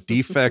about a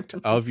defect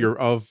of your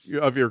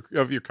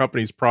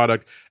company's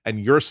product, and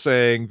you're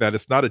saying that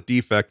it's not a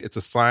defect, it's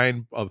a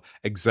sign of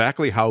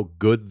exactly how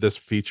good this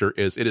feature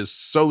is. It is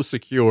so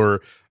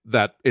secure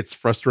that it's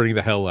frustrating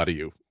the hell out of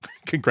you.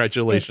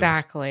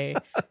 Congratulations.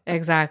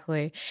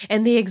 Exactly.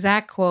 And the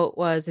exact quote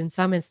was, in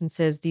some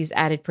instances, these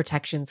added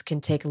protections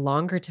can take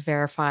longer to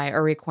verify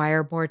or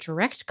require more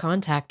direct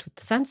contact with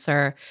the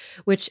sensor,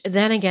 which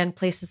then again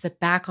places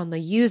it back on the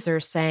user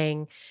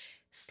saying,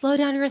 slow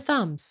down your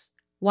thumbs.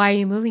 Why are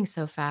you moving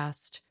so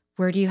fast?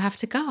 Where do you have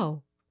to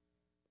go?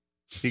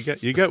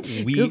 You got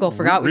Google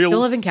forgot we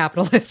still live in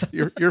capitalism.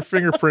 Your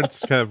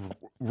fingerprints have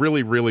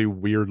really, really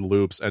weird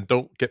loops, and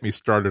don't get me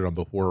started on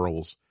the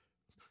whirls.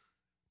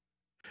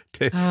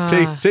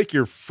 Take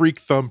your freak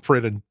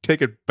thumbprint and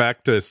take it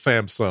back to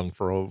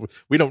Samsung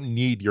we don't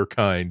need your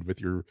kind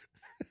with your.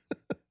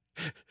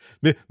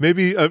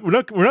 Maybe we're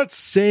not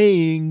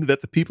saying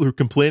that the people who are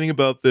complaining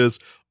about this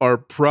are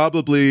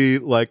probably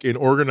like in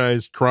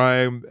organized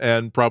crime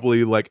and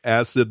probably like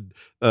acid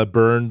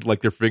burned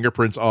like their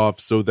fingerprints off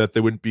so that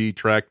they wouldn't be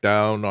tracked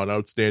down on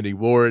outstanding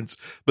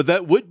warrants. But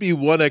that would be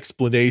one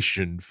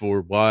explanation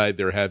for why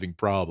they're having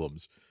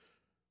problems.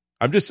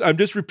 I'm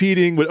just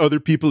repeating what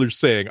other people are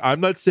saying. I'm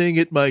not saying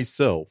it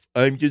myself.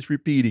 I'm just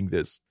repeating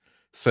this,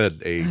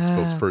 said a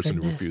spokesperson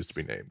who refused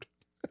to be named.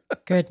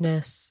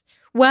 Goodness.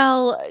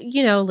 Well,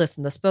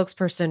 listen, the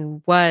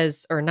spokesperson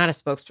was, or not a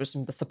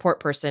spokesperson, the support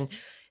person,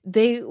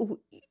 they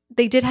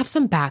did have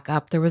some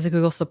backup. There was a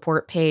Google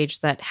support page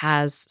that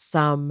has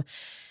some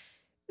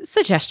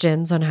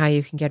suggestions on how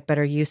you can get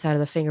better use out of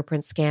the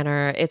fingerprint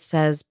scanner. It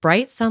says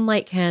bright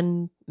sunlight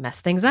can mess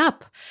things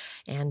up,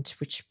 and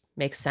which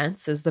Makes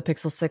sense, as the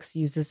Pixel 6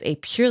 uses a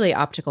purely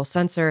optical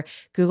sensor.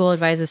 Google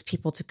advises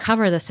people to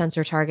cover the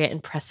sensor target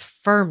and press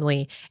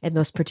firmly in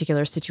those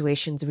particular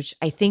situations, which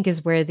I think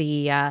is where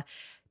the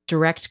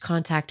direct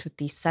contact with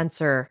the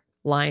sensor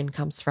line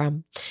comes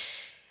from.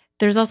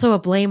 There's also a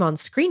blame on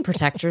screen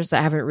protectors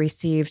that haven't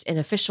received an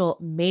official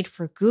Made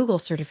for Google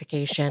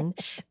certification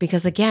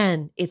because,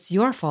 again, it's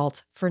your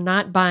fault for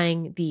not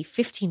buying the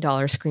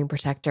 $15 screen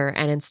protector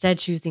and instead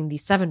choosing the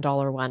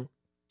 $7 one.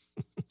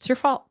 It's your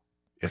fault.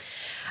 Yes.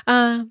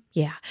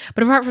 Yeah.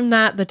 But apart from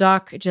that, the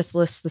doc just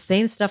lists the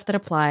same stuff that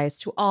applies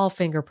to all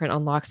fingerprint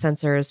unlock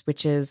sensors,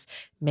 which is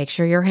make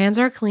sure your hands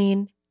are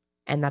clean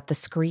and that the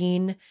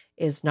screen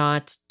is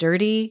not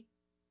dirty.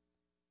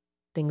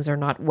 Things are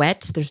not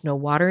wet. There's no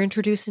water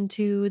introduced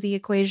into the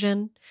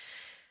equation.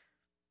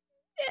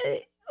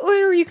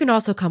 Or you can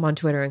also come on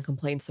Twitter and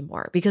complain some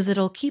more because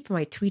it'll keep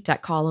my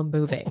tweet.column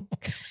moving.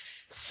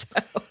 So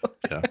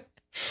yeah.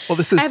 Well,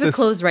 I have it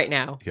closed right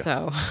now. Yeah.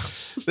 So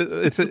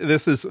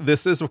this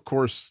is of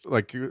course,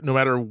 like, no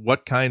matter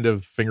what kind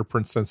of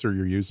fingerprint sensor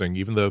you're using,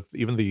 even the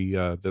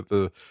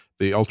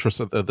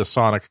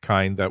sonic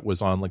kind that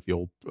was on like the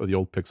old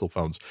Pixel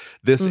phones.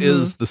 This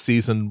is the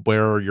season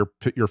where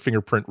your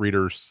fingerprint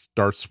reader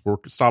stops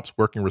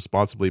working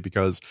responsibly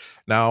because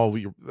now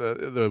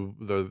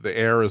the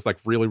air is like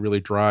really, really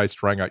dry, it's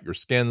drying out your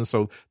skin.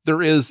 So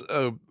there is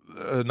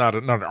not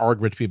an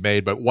argument to be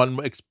made, but one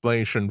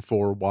explanation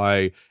for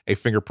why a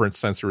fingerprint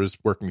sensor is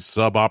working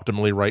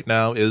suboptimally right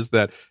now is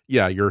that,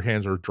 yeah, your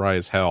hands are dry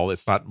as hell.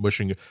 It's not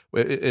mushing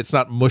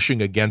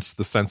against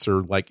the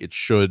sensor like it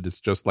should.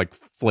 It's just like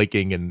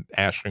flaking and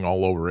ashing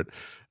all over it.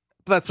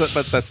 But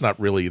that's not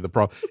really the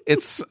problem.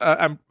 It's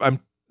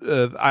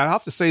I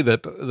have to say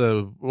that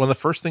one of the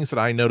first things that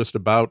I noticed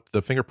about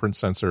the fingerprint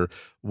sensor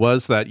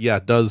was that, yeah,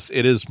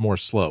 it is more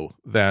slow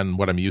than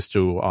what I'm used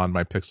to on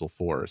my Pixel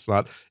 4.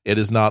 It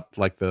is not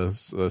like the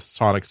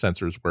sonic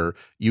sensors where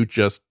you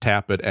just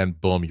tap it and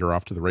boom, you're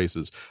off to the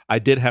races. I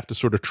did have to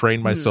sort of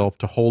train myself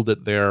to hold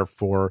it there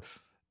for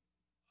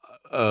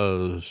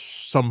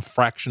some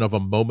fraction of a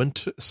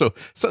moment. So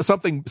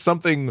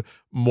something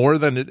more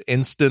than an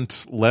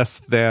instant, less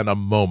than a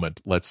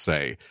moment, let's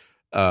say.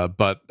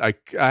 But I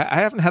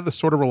haven't had the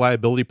sort of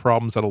reliability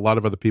problems that a lot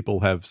of other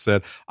people have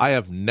said. I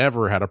have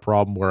never had a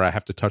problem where I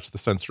have to touch the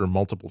sensor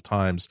multiple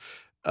times.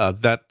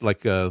 That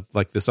like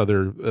this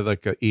other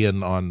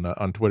Ian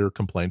on Twitter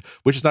complained,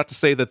 which is not to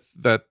say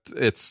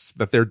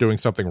that they're doing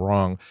something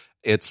wrong.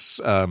 It's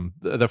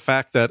the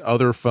fact that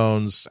other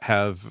phones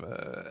have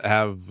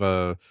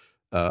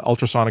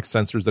ultrasonic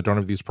sensors that don't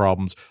have these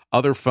problems.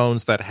 Other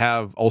phones that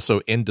have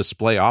also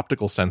in-display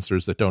optical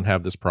sensors that don't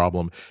have this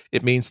problem.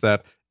 It means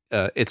that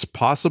it's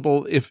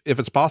possible if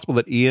it's possible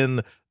that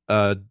Ian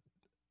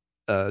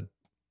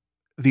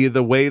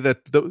the way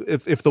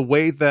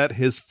that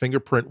his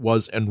fingerprint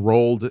was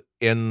enrolled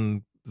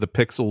in the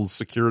Pixel's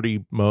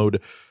security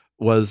mode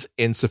was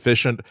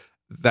insufficient,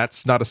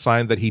 that's not a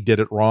sign that he did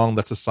it wrong.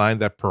 That's a sign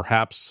that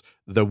perhaps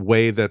the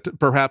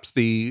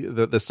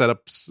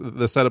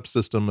setup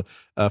system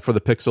for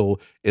the Pixel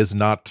is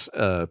not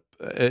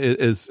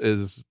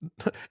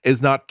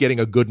is not getting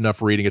a good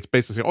enough reading. It's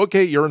basically saying,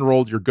 okay, you're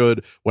enrolled, you're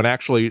good, when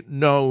actually,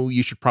 no,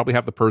 you should probably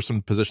have the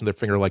person position their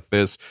finger like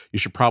this. You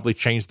should probably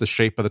change the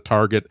shape of the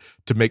target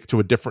to make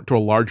to a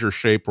larger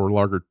shape or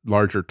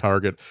larger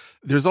target.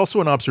 There's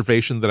also an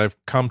observation that I've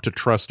come to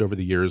trust over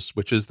the years,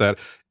 which is that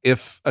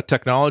if a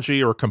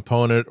technology or a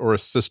component or a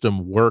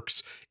system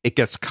works, it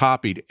gets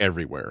copied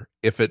everywhere.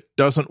 If it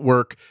doesn't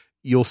work,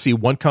 you'll see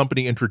one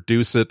company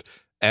introduce it,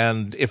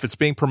 and if it's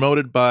being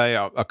promoted by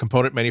a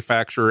component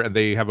manufacturer and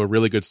they have a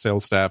really good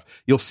sales staff,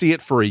 you'll see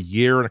it for a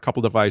year in a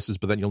couple devices,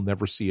 but then you'll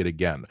never see it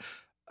again.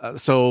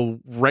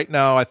 So right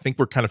now, I think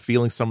we're kind of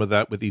feeling some of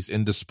that with these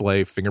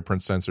in-display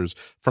fingerprint sensors.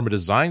 From a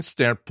design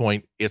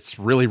standpoint, it's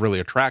really, really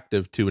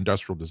attractive to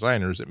industrial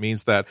designers. It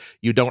means that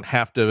you don't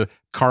have to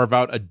carve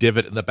out a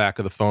divot in the back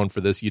of the phone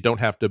for this. You don't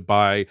have to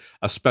buy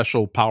a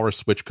special power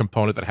switch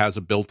component that has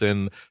a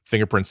built-in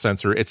fingerprint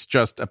sensor. It's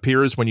just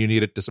appears when you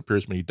need it,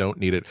 disappears when you don't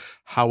need it.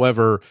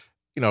 However,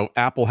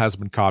 Apple has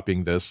been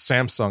copying this.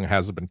 Samsung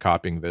hasn't been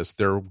copying this.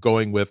 They're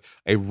going with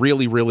a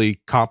really,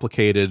 really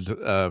complicated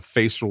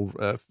facial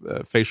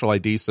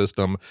ID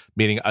system,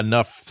 meaning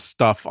enough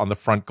stuff on the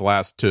front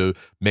glass to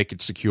make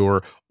it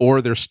secure,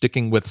 or they're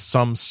sticking with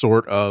some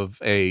sort of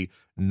a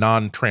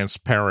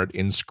non-transparent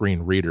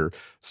in-screen reader.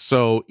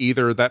 So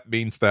either that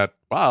means that,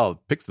 wow,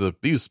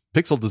 these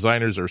Pixel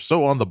designers are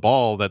so on the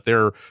ball that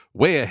they're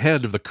way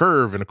ahead of the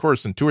curve, and of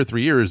course, in 2 or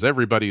 3 years,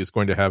 everybody is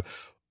going to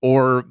have.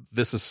 Or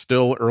this is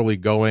still early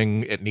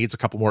going. It needs a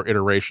couple more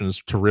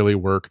iterations to really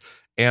work,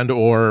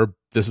 or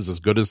this is as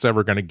good as it's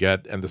ever going to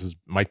get, and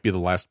might be the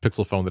last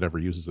Pixel phone that ever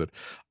uses it.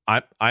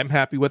 I'm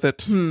happy with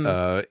it.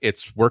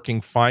 It's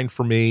working fine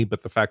for me,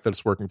 but the fact that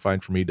it's working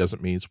fine for me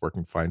doesn't mean it's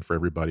working fine for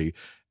everybody.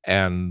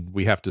 And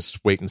we have to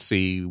wait and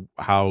see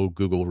how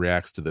Google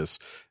reacts to this.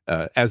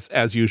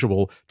 As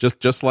usual,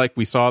 just like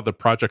we saw the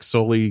Project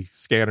Soli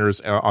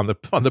scanners on the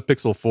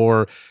Pixel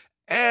 4.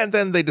 And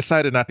then they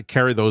decided not to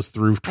carry those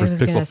through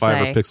Pixel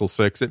 5 or Pixel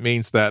 6. It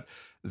means that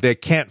they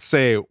can't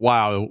say,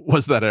 wow,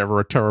 was that ever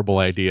a terrible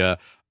idea?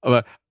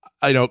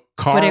 I know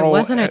Carl... But it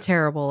wasn't a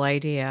terrible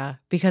idea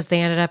because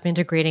they ended up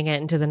integrating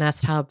it into the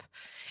Nest Hub.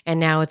 And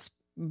now it's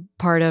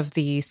part of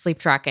the sleep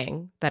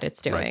tracking that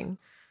it's doing. Right.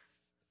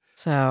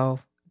 So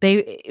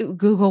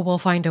Google will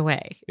find a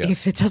way. Yeah.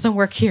 If it doesn't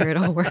work here,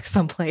 it'll work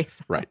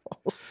someplace right.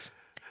 else.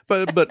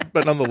 But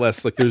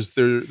nonetheless, like there's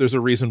a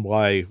reason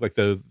why like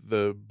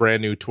the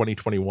brand new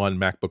 2021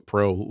 MacBook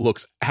Pro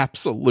looks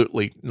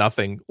absolutely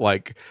nothing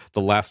like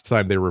the last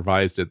time they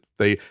revised it.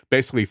 They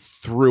basically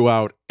threw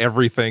out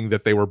everything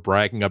that they were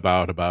bragging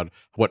about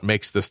what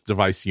makes this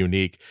device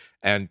unique.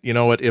 And you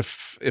know what?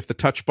 If the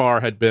Touch Bar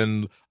had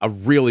been a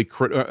really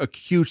a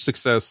huge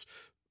success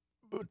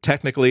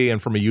technically and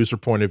from a user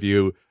point of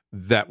view,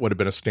 that would have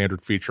been a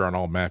standard feature on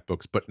all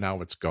MacBooks, but now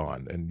it's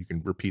gone. And you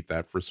can repeat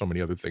that for so many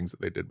other things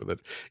that they did with it.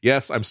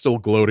 Yes, I'm still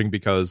gloating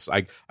because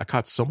I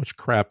caught so much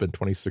crap in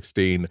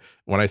 2016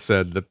 when I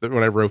said that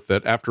when I wrote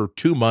that after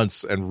 2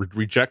 months and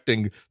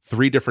rejecting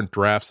 3 different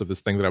drafts of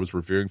this thing that I was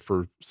reviewing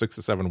for 6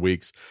 to 7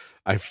 weeks,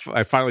 I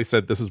finally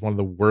said this is one of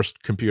the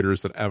worst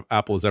computers that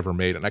Apple has ever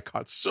made, and I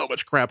caught so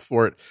much crap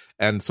for it.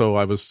 And so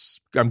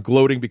I'm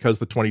gloating because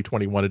the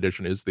 2021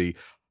 edition is the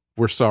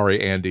we're sorry,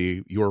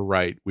 Andy. You were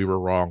right. We were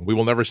wrong. We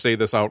will never say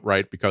this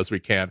outright because we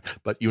can't,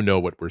 but you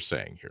know what we're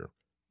saying here.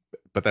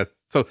 But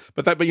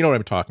you know what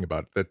I'm talking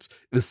about. This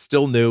is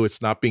still new.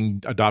 It's not being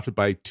adopted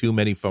by too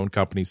many phone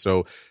companies.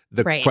 So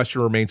the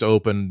question remains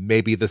open.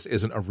 Maybe this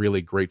isn't a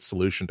really great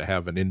solution to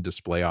have an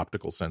in-display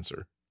optical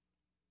sensor.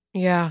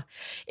 Yeah.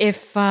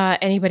 If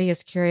anybody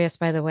is curious,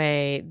 by the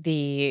way,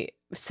 the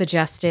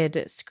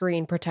suggested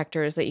screen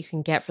protectors that you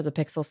can get for the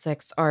Pixel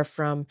 6 are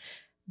from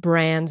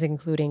brands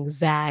including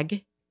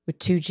Zag, with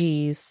 2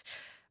 Gs,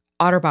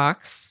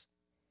 OtterBox,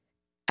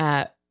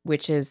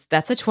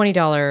 that's a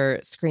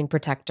 $20 screen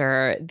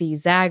protector. The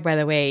Zag, by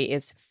the way,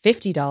 is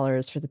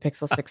 $50 for the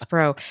Pixel 6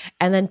 Pro.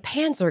 And then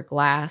Panzer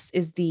Glass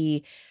is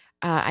the,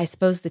 I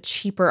suppose, the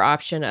cheaper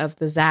option of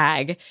the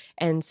Zag.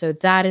 And so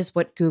that is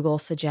what Google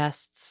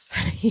suggests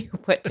you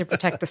put to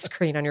protect the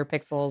screen on your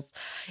Pixels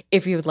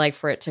if you would like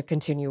for it to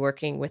continue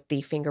working with the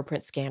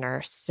fingerprint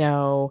scanner.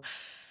 So...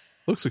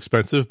 looks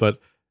expensive, but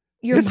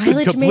your it's mileage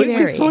been completely may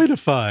vary.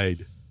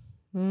 Certified.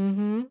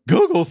 Mm-hmm.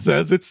 Google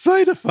says it's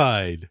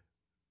certified.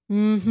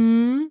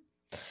 Mm-hmm.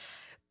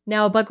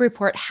 Now, a bug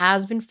report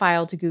has been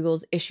filed to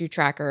Google's issue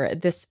tracker.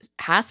 This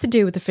has to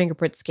do with the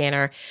fingerprint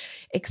scanner,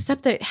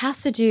 except that it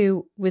has to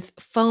do with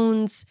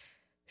phones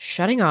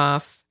shutting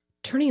off,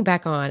 turning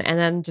back on, and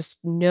then just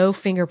no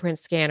fingerprint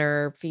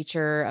scanner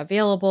feature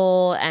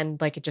available,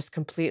 and like it just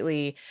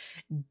completely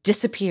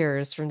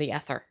disappears from the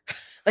ether.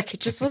 Like it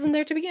just wasn't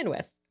there to begin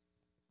with.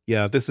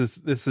 Yeah, it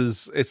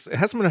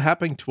hasn't been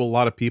happening to a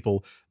lot of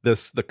people.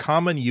 The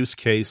common use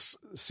case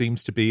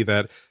seems to be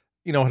that,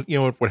 you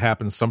know what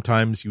happens.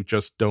 Sometimes you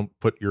just don't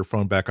put your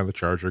phone back on the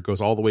charger. It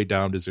goes all the way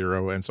down to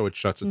 0, and so it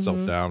shuts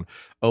itself down.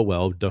 Oh,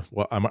 well,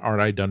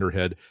 aren't I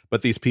dunderhead?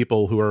 But these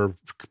people who have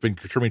been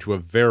contributing to a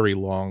very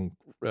long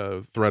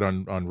thread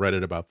on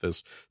Reddit about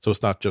this, so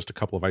it's not just a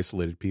couple of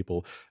isolated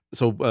people.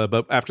 So,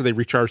 but after they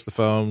recharge the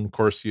phone, of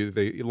course,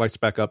 it lights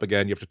back up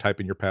again. You have to type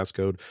in your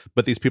passcode.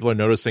 But these people are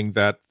noticing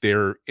that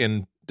their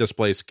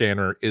in-display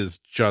scanner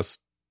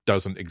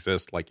doesn't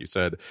exist, like you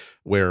said.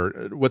 Where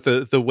what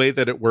the way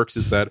that it works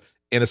is that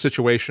in a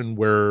situation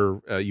where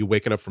you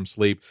wake it up from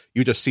sleep,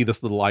 you just see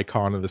this little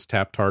icon of this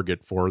tap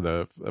target for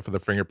the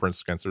fingerprint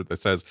sensor that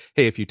says,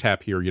 hey, if you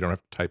tap here, you don't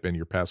have to type in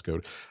your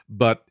passcode.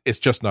 But it's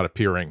just not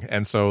appearing.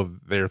 And so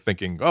they're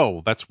thinking,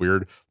 oh, that's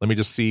weird. Let me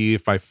just see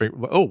if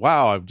oh,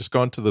 wow, I've just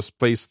gone to this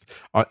place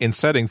in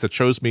settings that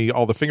shows me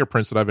all the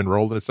fingerprints that I've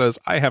enrolled. And it says,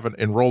 I haven't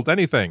enrolled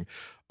anything.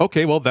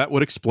 Okay, well, that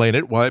would explain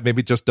it. Why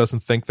maybe it just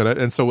doesn't think that.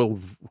 And so we'll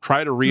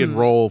try to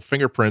re-enroll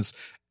fingerprints.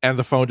 And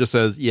the phone just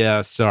says,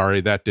 yeah, sorry,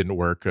 that didn't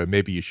work.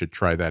 Maybe you should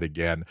try that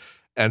again.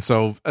 And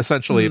so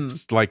essentially,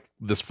 it's like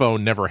this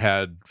phone never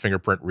had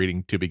fingerprint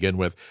reading to begin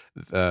with.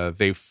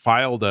 They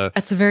filed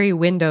That's a very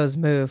Windows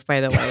move, by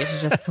the way,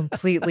 to just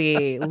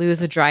completely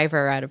lose a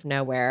driver out of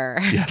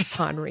nowhere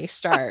upon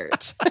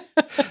restart.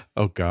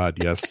 Oh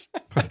God, yes.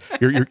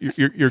 You're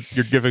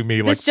giving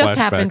me like this just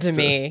happened to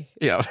me.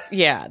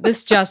 Yeah,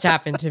 this just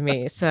happened to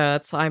me. So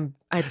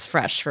it's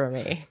fresh for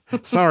me.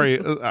 I'm sorry,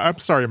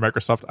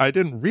 Microsoft. I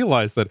didn't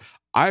realize that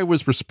I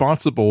was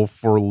responsible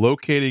for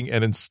locating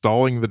and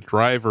installing the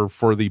driver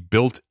for the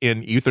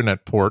built-in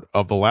Ethernet port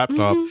of the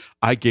laptop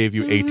I gave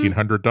you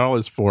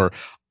 $1,800 for.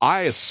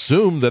 I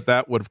assumed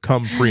that would have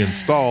come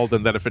pre-installed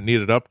and that if it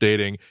needed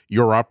updating,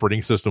 your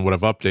operating system would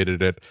have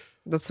updated it.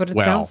 That's what it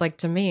sounds like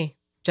to me.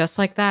 Just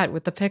like that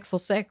with the Pixel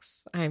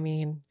 6. I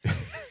mean...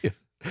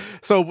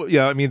 So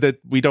yeah, I mean that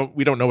we don't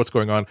know what's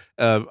going on.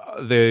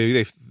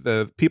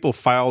 The people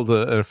filed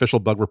an official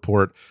bug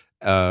report,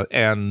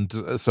 and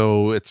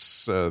so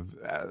it's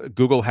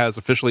Google has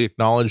officially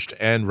acknowledged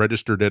and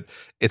registered it.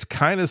 It's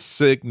kind of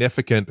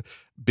significant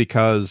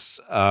because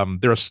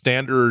there are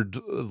standard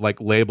like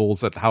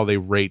labels at how they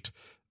rate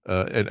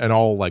and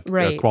all like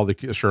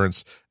quality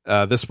assurance.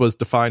 This was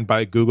defined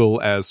by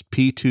Google as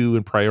P2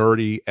 in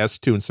priority,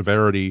 S2 in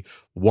severity.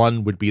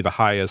 1 would be the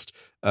highest.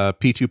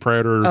 P2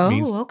 priority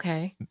means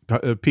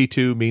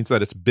P2 means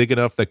that it's big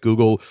enough that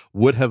Google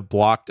would have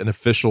blocked an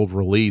official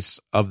release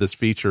of this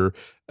feature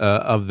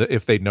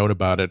if they'd known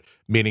about it,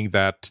 meaning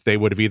that they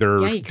would have either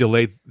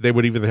delayed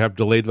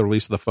the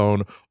release of the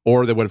phone,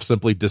 or they would have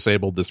simply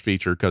disabled this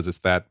feature because it's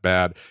that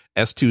bad.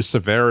 S2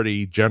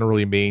 severity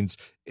generally means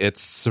it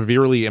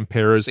severely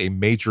impairs a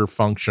major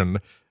function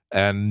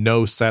and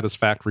no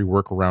satisfactory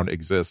workaround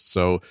exists.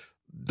 So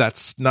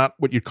that's not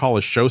what you'd call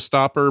a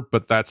showstopper,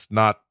 but that's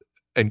not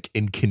an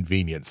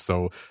inconvenience.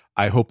 So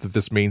I hope that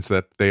this means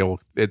that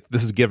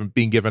this is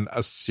being given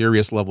a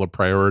serious level of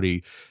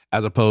priority,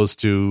 as opposed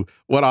to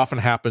what often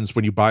happens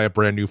when you buy a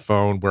brand new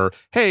phone where,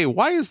 hey,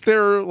 why is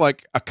there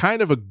like a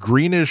kind of a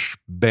greenish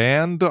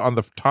band on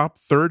the top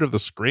third of the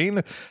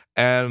screen?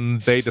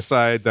 And they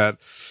decide that,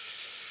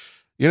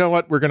 you know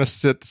what, we're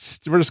just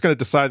going to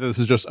decide that this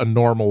is just a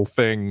normal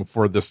thing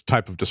for this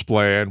type of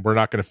display, and we're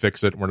not going to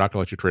fix it, and we're not going to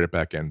let you trade it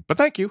back in. But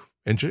thank you.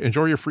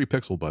 Enjoy your free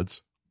Pixel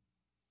Buds.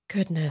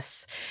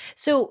 Goodness.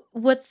 So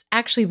what's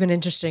actually been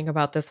interesting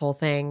about this whole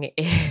thing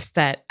is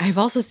that I've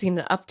also seen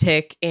an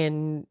uptick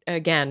in,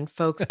 again,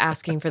 folks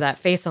asking for that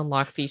face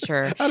unlock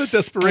feature. Out of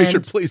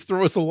desperation, please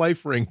throw us a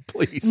life ring,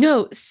 please.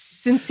 No,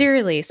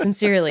 sincerely.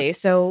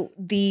 So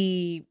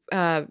the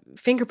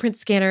fingerprint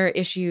scanner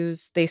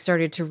issues, they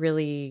started to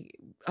really,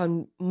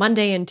 on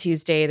Monday and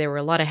Tuesday, there were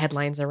a lot of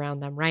headlines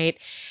around them, right?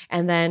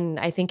 And then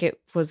I think it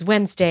was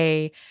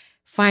Wednesday,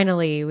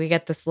 finally, we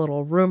get this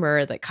little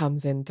rumor that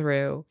comes in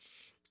through,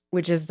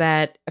 which is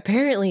that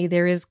apparently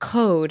there is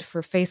code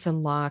for face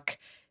unlock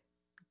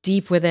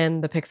deep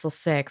within the Pixel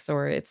 6,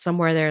 or it's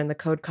somewhere there in the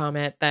code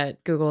comment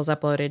that Google has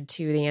uploaded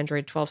to the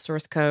Android 12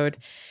 source code,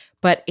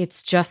 but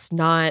it's just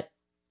not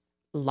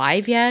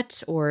live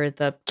yet, or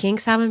the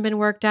kinks haven't been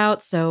worked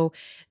out. So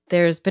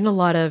there's been a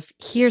lot of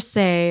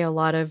hearsay, a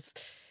lot of,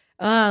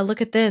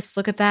 look at this,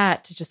 look at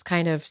that, to just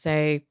kind of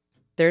say,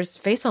 there's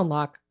face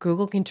unlock.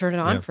 Google can turn it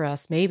on for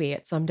us. Maybe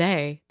at some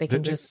day they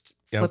can just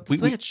flip the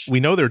switch. We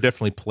know they're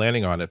definitely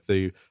planning on it.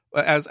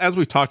 As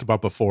we talked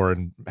about before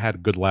and had a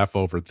good laugh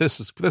over,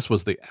 this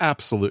was the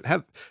absolute.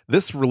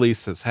 This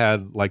release has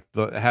had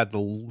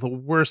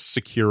the worst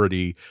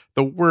security,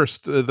 the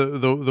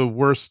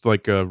worst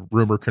like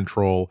rumor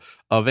control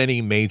of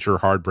any major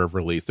hardware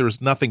release. There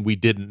was nothing we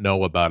didn't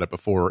know about it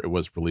before it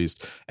was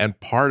released, and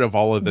part of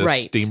all of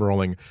this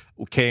steamrolling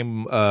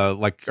came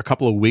like a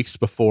couple of weeks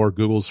before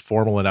Google's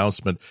formal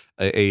announcement.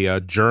 A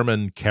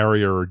German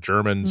carrier or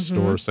German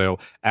store sale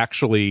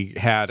actually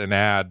had an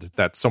ad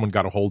that someone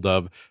got a hold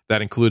of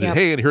that included,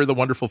 hey, and here are the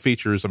wonderful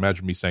features.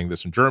 Imagine me saying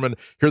this in German.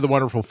 Here are the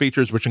wonderful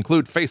features, which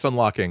include face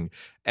unlocking.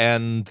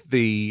 And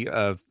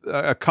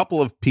a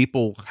couple of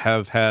people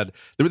have had,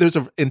 there's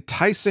an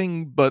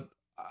enticing but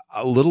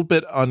a little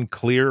bit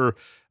unclear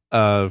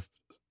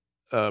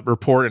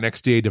report in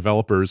XDA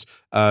developers.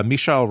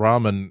 Mishaal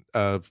Rahman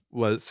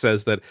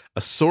says that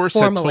a source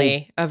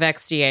formerly of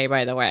XDA,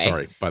 by the way.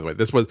 Sorry, by the way,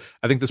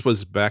 I think this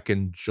was back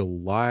in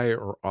July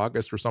or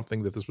August or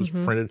something that this was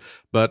printed.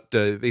 But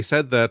they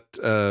said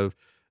that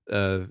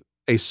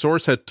a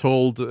source had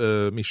told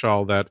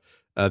Mishaal that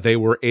they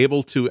were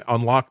able to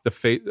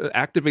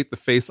activate the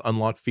face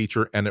unlock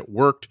feature, and it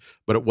worked,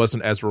 but it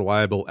wasn't as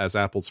reliable as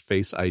Apple's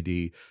Face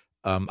ID.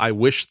 I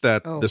wish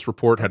that this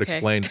report had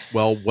explained,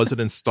 well, was it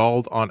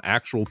installed on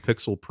actual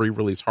Pixel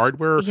pre-release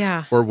hardware?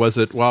 Yeah. Or was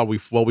it,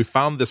 we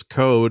found this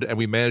code and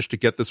we managed to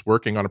get this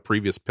working on a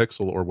previous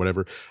Pixel or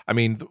whatever. I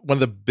mean, one of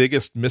the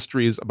biggest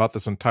mysteries about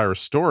this entire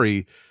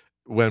story,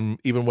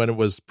 even when it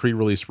was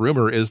pre-release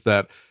rumor, is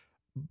that,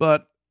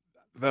 but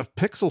the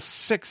Pixel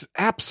 6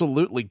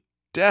 absolutely,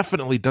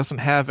 definitely doesn't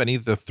have any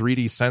of the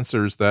 3D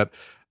sensors that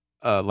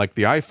like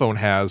the iPhone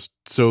has,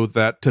 so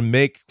that to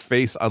make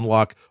face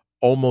unlock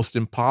almost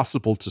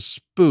impossible to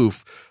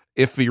spoof.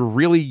 If you're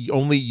really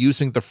only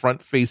using the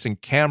front-facing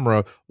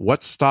camera,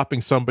 what's stopping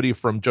somebody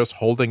from just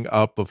holding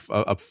up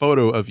a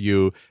photo of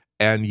you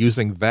and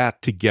using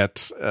that to get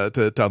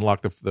to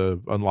unlock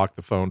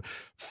the phone?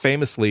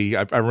 Famously,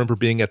 I remember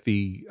being at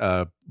the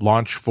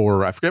launch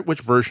for, I forget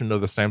which version of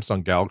the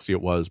Samsung Galaxy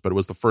it was, but it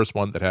was the first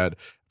one that had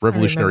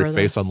revolutionary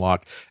face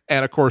unlock.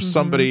 And of course,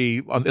 somebody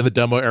in the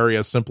demo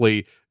area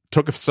simply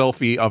took a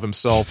selfie of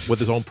himself with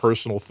his own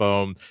personal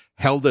phone,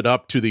 held it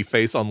up to the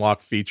face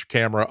unlock feature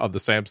camera of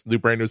the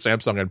brand new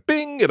Samsung, and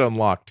bing, it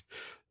unlocked.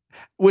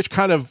 Which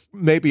kind of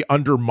maybe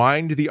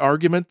undermined the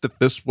argument that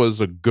this was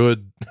a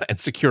good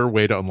and secure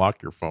way to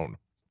unlock your phone.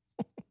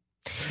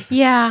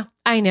 Yeah,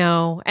 I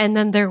know. And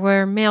then there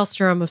were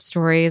maelstrom of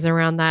stories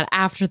around that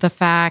after the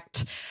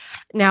fact.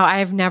 Now,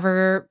 I've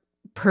never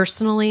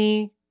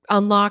personally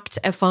unlocked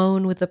a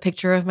phone with a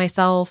picture of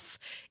myself,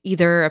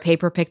 either a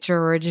paper picture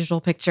or a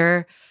digital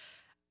picture.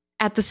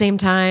 At the same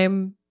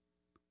time,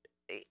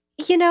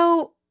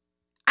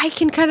 I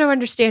can kind of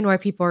understand why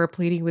people are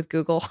pleading with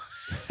Google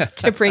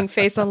to bring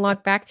face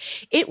unlock back.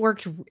 It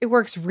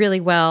works really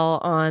well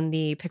on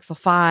the Pixel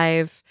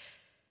 5.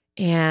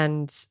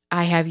 And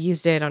I have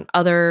used it on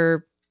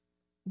other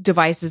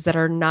devices that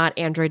are not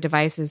Android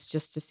devices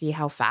just to see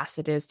how fast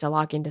it is to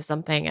log into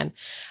something. And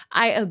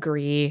I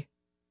agree.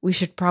 We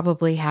should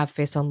probably have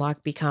Face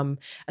Unlock become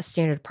a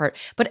standard part.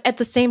 But at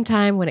the same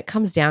time, when it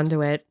comes down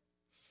to it,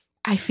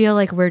 I feel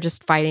like we're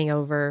just fighting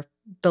over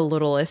the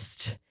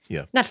littlest.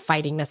 Yeah. Not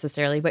fighting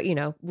necessarily, but,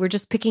 we're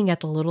just picking at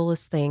the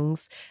littlest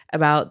things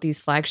about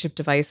these flagship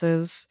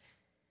devices.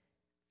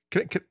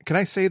 Can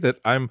I say that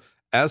I'm,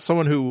 as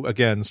someone who,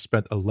 again,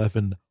 spent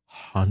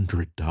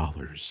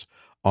 $1,100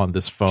 on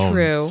this phone,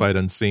 True. sight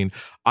unseen,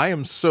 I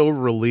am so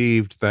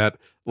relieved that,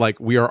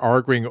 like, we are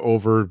arguing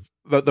over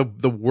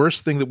the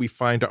worst thing that we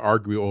find to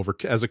argue over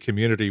as a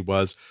community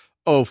was,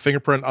 oh,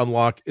 fingerprint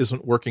unlock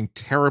isn't working,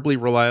 terribly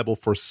reliable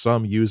for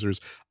some users.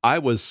 I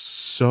was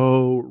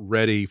so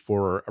ready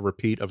for a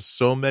repeat of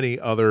so many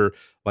other,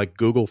 like,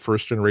 Google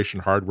first generation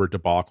hardware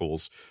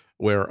debacles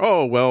where,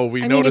 oh, well, we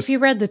noticed. I mean, if you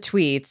read the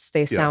tweets,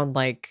 they sound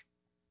like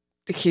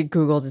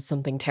Google did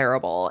something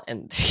terrible,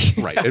 and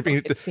right. I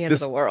mean, it's the end of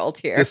the world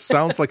here. This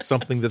sounds like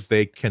something that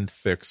they can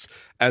fix.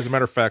 As a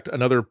matter of fact,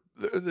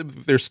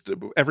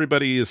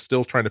 everybody is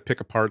still trying to pick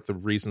apart the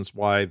reasons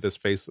why this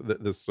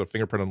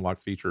fingerprint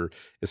unlock feature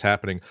is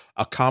happening.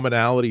 A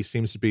commonality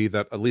seems to be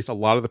that at least a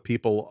lot of the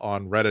people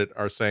on Reddit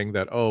are saying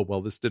that, oh,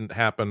 well, this didn't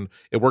happen.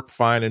 It worked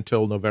fine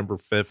until November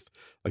 5th,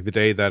 like the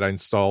day that I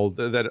installed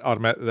that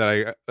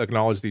I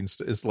acknowledged the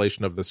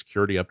installation of the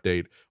security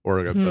update or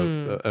an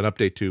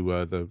update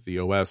to the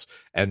OS,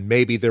 and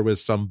maybe there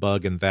was some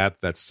bug in that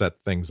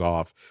set things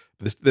off.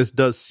 This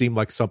does seem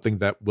like something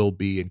that will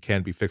be and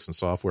can be fixed in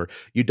software.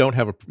 You don't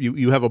have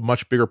you have a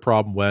much bigger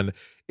problem when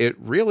it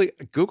really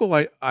Google.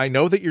 I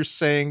know that you're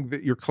saying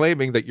that you're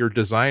claiming that your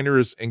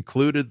designers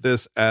included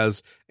this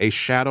as a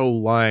shadow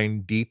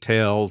line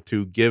detail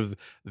to give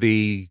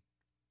the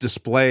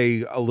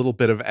display a little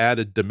bit of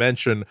added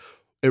dimension.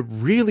 It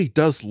really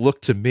does look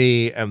to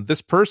me, and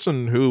this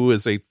person who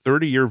is a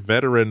 30-year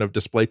veteran of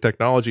display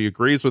technology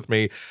agrees with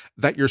me,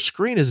 that your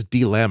screen is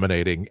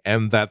delaminating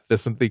and that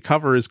the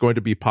cover is going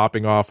to be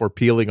popping off or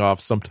peeling off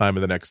sometime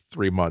in the next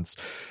 3 months.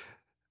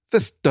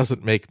 This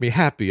doesn't make me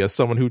happy as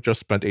someone who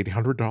just spent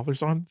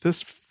 $800 on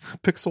this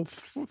Pixel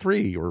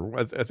 3, or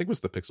I think it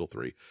was the Pixel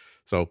 3.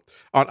 So,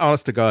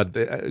 honest to God,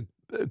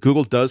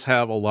 Google does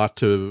have a lot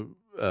to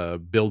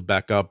build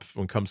back up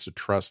when it comes to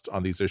trust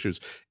on these issues.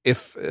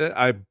 If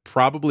I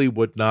probably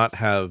would not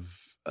have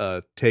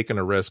taken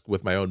a risk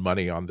with my own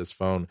money on this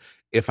phone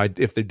if they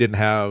didn't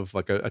have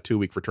like a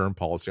 2-week return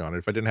policy on it.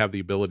 If I didn't have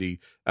the ability,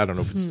 I don't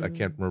know if I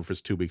can't remember if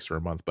it's 2 weeks or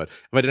a month, but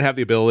if I didn't have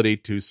the ability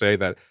to say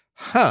that,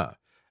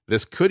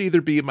 this could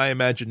either be my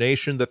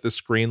imagination that the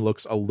screen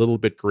looks a little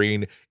bit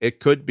green. It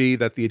could be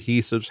that the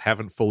adhesives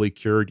haven't fully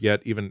cured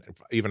yet. Even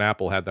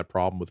Apple had that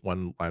problem with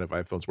one line of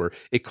iPhones where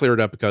it cleared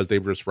up because they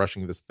were just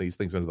rushing these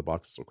things into the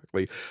boxes so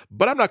quickly.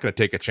 But I'm not going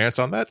to take a chance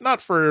on that. Not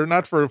for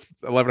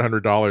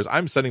 $1,100.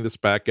 I'm sending this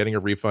back, getting a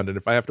refund, and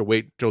if I have to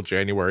wait till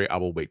January, I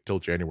will wait till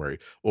January.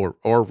 Or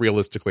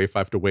realistically, if I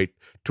have to wait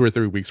 2 or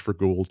 3 weeks for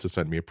Google to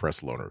send me a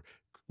press loaner,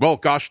 well,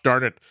 gosh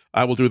darn it,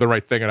 I will do the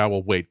right thing and I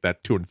will wait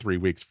that 2 and 3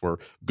 weeks for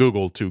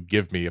Google to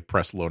give me a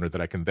press loaner that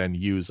I can then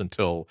use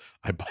until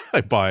I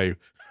buy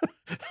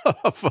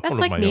a phone. That's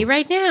like me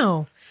right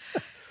now.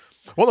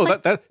 Well, no,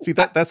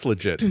 that's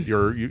legit.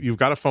 You've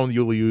got a phone that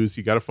you'll use.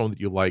 You got a phone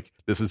that you like.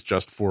 This is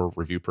just for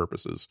review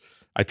purposes.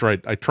 I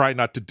try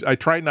not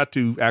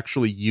to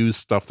actually use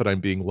stuff that I'm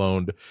being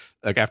loaned.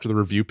 Like after the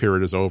review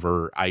period is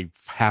over, I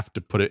have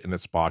to put it in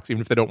its box. Even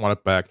if they don't want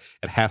it back,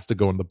 it has to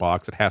go in the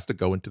box. It has to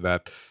go into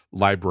that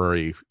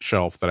library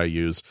shelf that I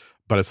use.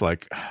 But it's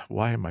like,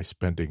 why am I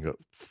spending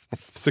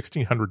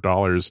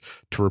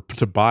 $1,600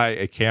 to buy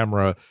a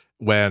camera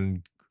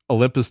when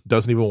Olympus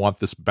doesn't even want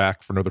this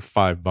back for another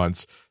 5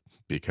 months?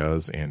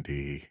 Because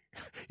Andy,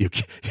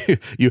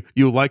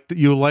 you like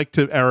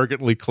to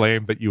arrogantly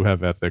claim that you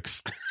have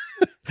ethics,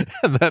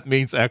 and that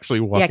means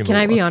actually walking. Yeah, can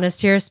I be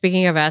honest here?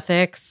 Speaking of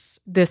ethics,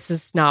 this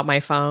is not my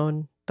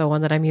phone. The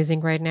one that I'm using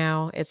right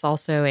now, it's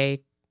also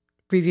a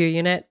review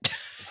unit.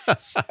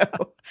 So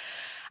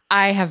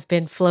I have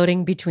been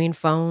floating between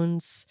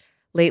phones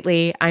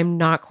lately. I'm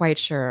not quite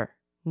sure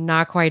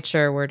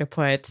where to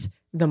put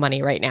the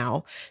money right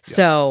now. Yeah.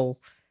 So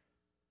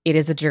it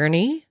is a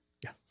journey.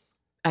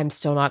 I'm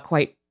still not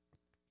quite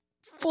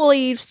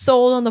fully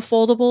sold on the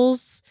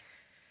foldables.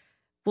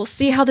 We'll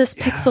see how this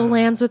Pixel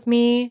lands with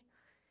me.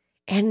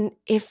 And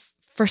if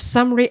for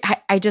some reason,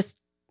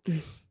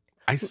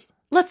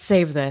 let's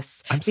save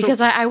this because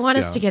I want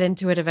us to get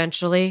into it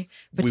eventually.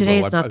 But today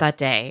is not that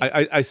day.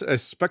 I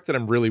suspect that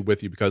I'm really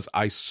with you because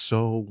I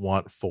so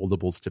want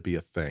foldables to be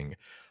a thing.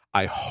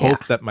 I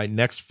hope that my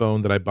next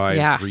phone that I buy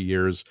in 3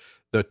 years,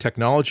 the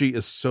technology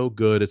is so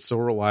good, it's so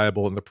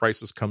reliable, and the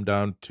prices come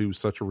down to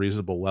such a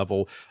reasonable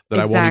level that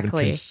I won't even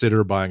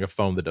consider buying a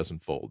phone that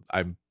doesn't fold.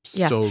 I'm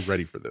so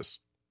ready for this.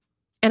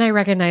 And I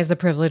recognize the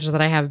privilege that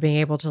I have being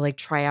able to like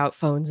try out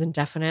phones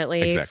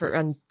indefinitely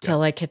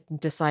until I can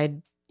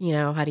decide,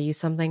 how to use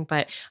something.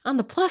 But on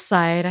the plus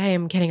side, I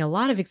am getting a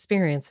lot of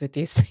experience with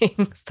these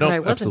things that I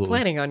wasn't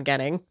planning on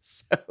getting.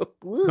 So,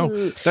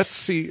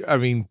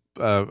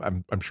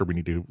 I'm sure we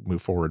need to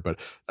move forward, but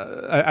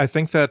I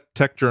think that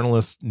tech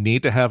journalists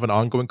need to have an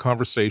ongoing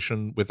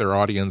conversation with their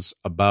audience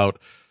about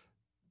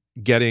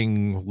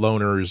getting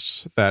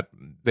loaners that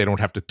they don't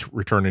have to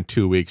return in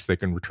 2 weeks. They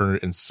can return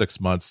it in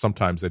 6 months.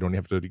 Sometimes they don't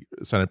have to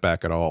send it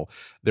back at all.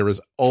 There is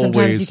always...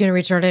 Sometimes you can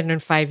return it in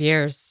 5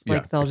 years.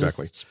 Like they'll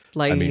just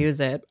let you use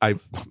it.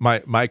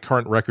 My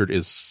current record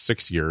is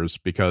 6 years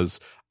because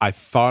I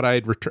thought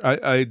I'd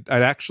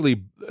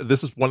actually...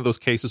 This is one of those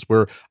cases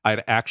where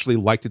I'd actually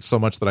liked it so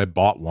much that I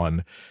bought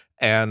one.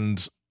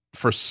 And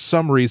for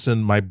some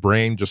reason, my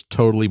brain just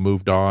totally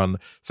moved on,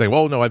 saying,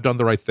 well, no, I've done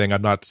the right thing.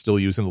 I'm not still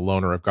using the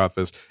loaner. I've got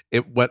this.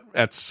 It went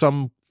at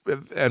some,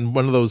 and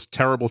one of those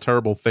terrible,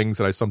 terrible things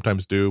that I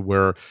sometimes do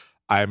where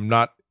I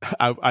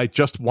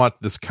just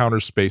want this counter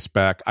space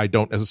back. I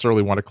don't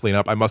necessarily want to clean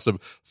up. I must have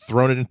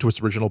thrown it into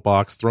its original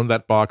box, thrown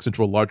that box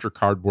into a larger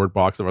cardboard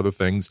box of other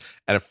things,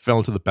 and it fell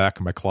into the back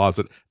of my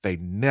closet. They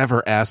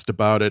never asked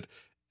about it.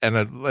 And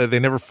they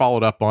never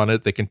followed up on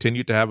it. They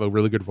continued to have a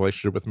really good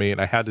relationship with me. And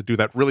I had to do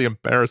that really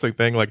embarrassing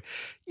thing like,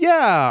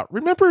 yeah,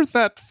 remember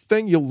that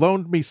thing you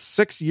loaned me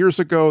 6 years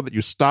ago that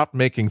you stopped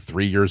making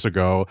 3 years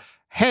ago?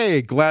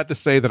 Hey, glad to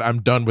say that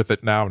I'm done with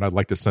it now and I'd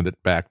like to send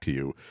it back to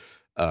you.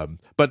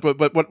 But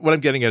what I'm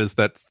getting at is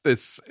that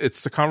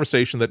it's a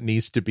conversation that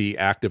needs to be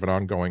active and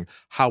ongoing.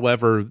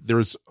 However,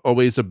 there's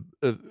always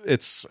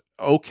it's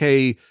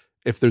okay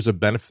if there's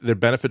the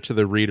benefit to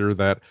the reader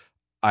that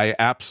I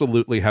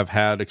absolutely have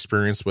had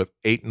experience with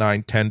 8,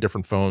 9, 10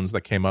 different phones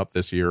that came up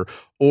this year.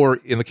 Or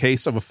in the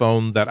case of a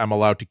phone that I'm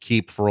allowed to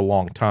keep for a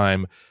long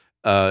time,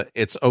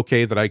 it's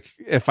okay that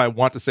if I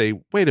want to say,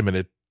 wait a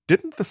minute,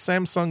 didn't the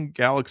Samsung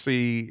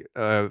Galaxy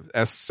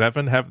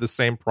S7 have the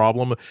same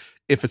problem?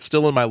 If it's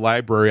still in my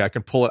library, I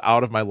can pull it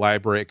out of my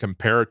library and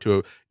compare it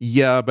to,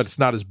 but it's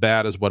not as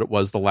bad as what it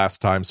was the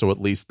last time. So at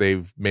least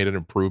they've made an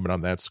improvement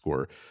on that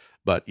score.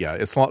 But yeah,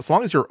 as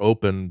long as you're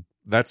open,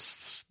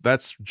 that's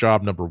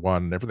job number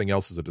one. Everything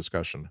else is a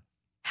discussion.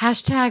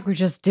 Hashtag we're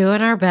just doing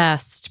our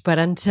best, but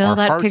until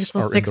that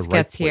Pixel 6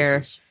 gets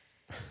here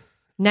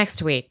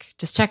next week,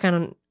 just check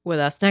on with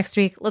us next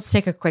week. Let's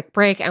take a quick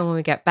break, and when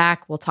we get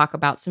back, we'll talk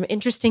about some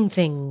interesting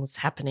things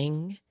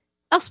happening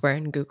elsewhere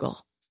in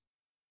Google.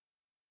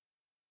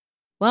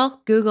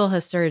 Well, Google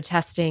has started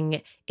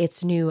testing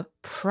its new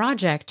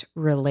Project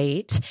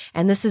Relate,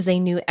 and this is a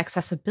new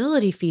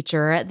accessibility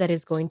feature that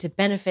is going to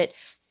benefit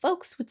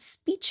folks with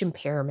speech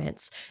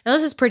impairments. Now,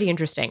 this is pretty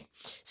interesting.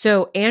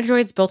 So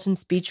Android's built-in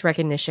speech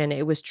recognition,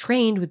 it was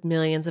trained with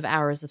millions of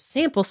hours of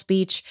sample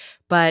speech,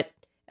 but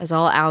as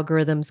all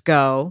algorithms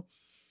go,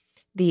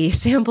 the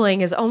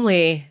sampling is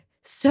only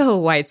so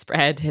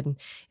widespread and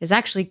is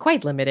actually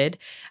quite limited.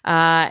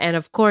 And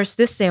of course,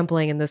 this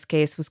sampling in this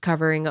case was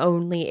covering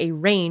only a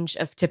range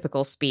of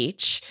typical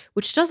speech,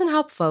 which doesn't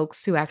help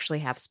folks who actually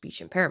have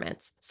speech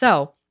impairments.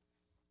 So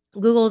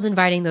Google is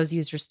inviting those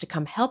users to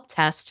come help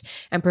test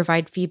and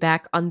provide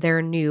feedback on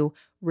their new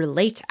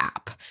Relate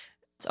app.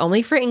 It's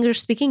only for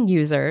English-speaking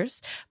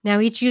users. Now,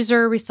 each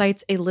user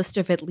recites a list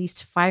of at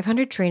least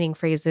 500 training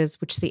phrases,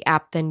 which the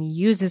app then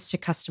uses to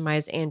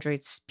customize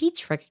Android's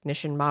speech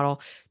recognition model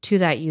to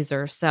that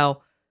user.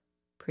 So,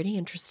 pretty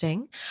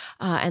interesting.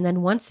 And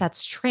then once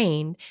that's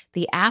trained,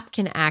 the app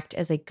can act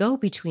as a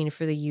go-between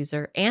for the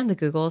user and the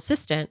Google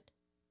Assistant.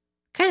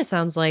 Kind of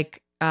sounds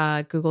like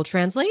Google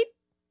Translate.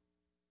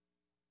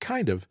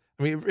 Kind of.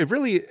 I mean,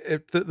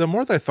 the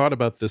more that I thought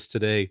about this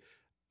today,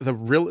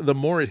 the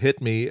more it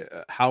hit me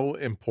how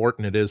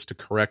important it is to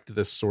correct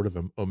this sort of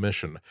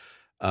omission.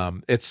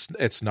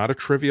 It's not a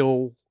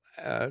trivial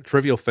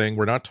thing.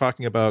 We're not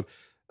talking about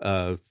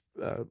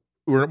we're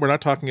not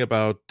talking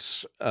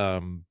about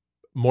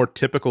more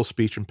typical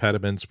speech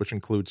impediments, which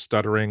include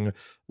stuttering,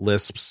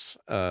 lisps,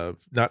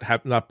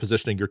 not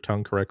positioning your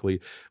tongue correctly.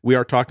 We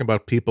are talking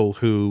about people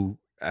who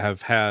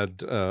have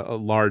had a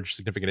large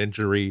significant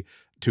injury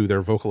to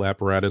their vocal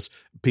apparatus,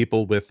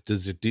 people with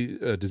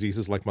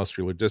diseases like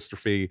muscular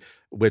dystrophy,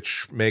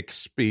 which makes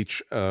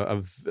speech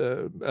a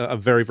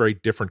very, very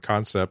different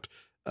concept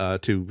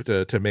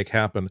to make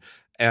happen.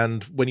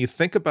 And when you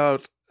think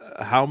about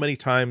how many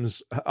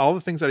times, all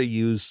the things that I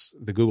use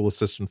the Google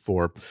Assistant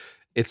for,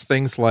 it's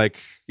things like,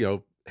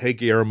 hey,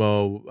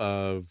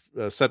 Guillermo,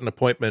 set an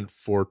appointment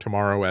for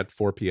tomorrow at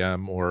 4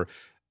 p.m., or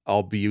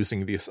I'll be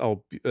using this,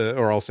 or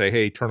I'll say,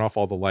 hey, turn off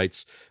all the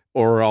lights,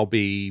 or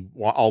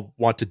I'll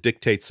want to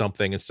dictate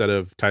something instead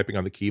of typing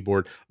on the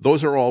keyboard.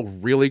 Those are all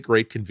really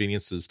great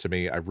conveniences to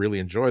me. I really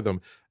enjoy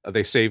them.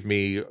 They save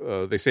me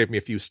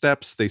a few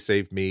steps. They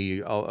save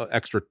me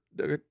extra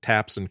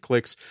taps and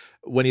clicks.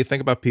 When you think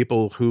about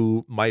people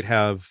who might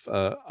have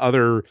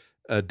other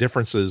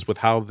differences with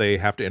how they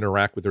have to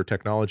interact with their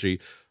technology,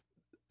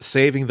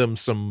 saving them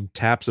some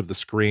taps of the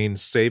screen,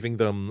 saving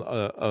them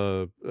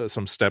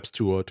some steps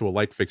to a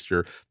light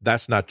fixture.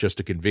 That's not just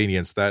a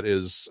convenience. That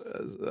is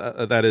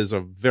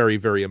a very,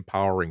 very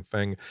empowering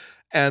thing.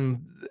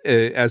 And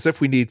as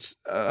if we need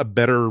a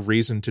better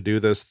reason to do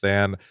this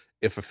than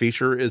if a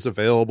feature is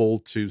available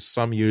to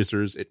some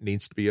users, it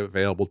needs to be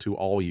available to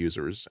all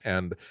users.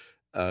 And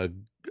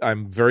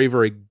I'm very,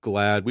 very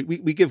glad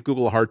we give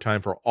Google a hard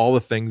time for all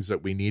the things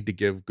that we need to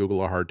give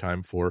Google a hard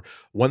time for.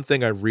 One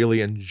thing I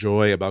really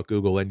enjoy about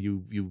Google, and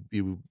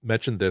you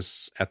mentioned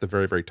this at the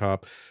very, very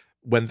top,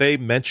 when they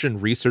mention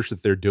research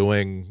that they're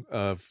doing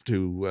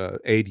to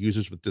aid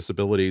users with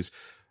disabilities,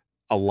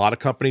 a lot of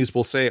companies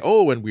will say,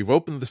 oh, and we've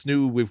created this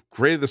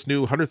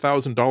new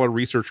 $100,000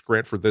 research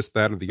grant for this,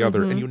 that, or the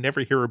other, and you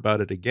never hear about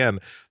it again.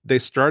 They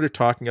started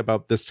talking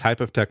about this type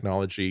of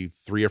technology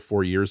 3 or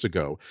 4 years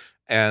ago.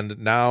 And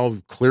now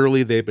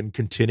clearly they've been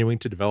continuing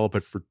to develop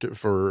it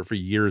for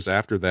years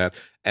after that.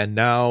 And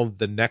now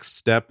the next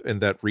step in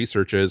that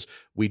research is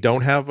we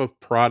don't have a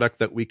product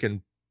that we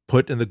can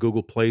put in the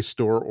Google Play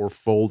Store or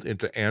fold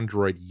into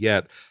Android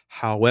yet.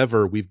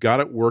 However, we've got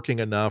it working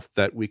enough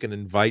that we can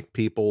invite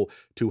people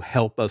to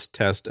help us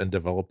test and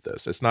develop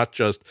this. It's not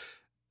just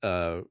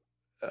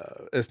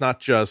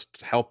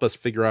help us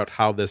figure out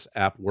how this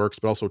app works,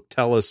 but also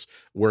tell us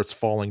where it's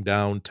falling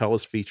down, tell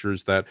us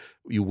features that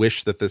you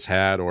wish that this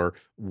had, or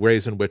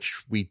ways in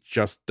which we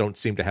just don't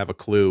seem to have a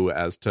clue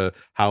as to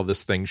how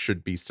this thing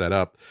should be set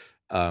up.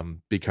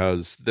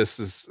 Because this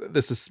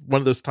is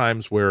one of those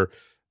times where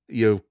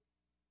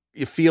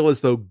you feel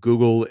as though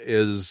Google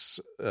is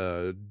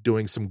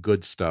doing some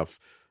good stuff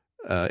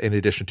in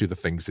addition to the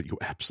things that you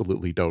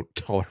absolutely don't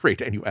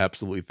tolerate and you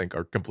absolutely think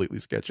are completely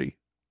sketchy.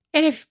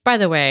 And by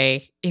the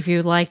way, if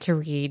you'd like to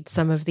read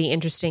some of the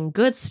interesting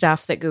good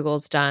stuff that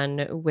Google's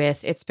done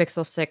with its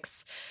Pixel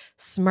 6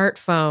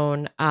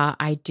 smartphone,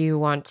 I do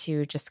want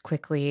to just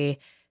quickly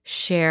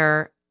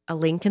share a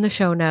link in the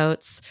show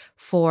notes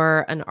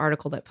for an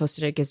article that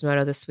posted at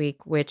Gizmodo this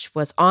week, which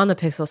was on the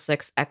Pixel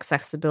 6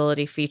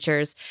 accessibility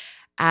features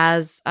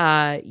as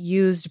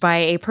used by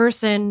a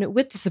person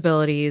with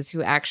disabilities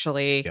who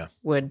actually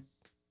would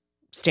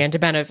stand to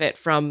benefit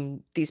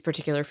from these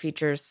particular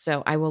features.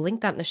 So I will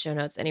link that in the show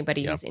notes.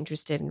 Anybody who's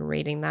interested in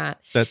reading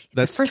that.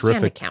 That's a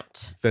first-hand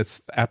account.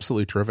 That's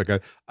absolutely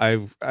terrific.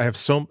 I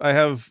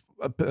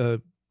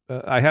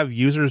have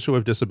users who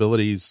have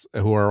disabilities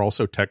who are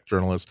also tech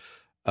journalists.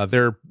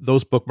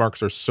 Those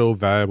bookmarks are so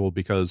valuable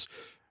because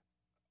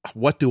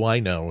what do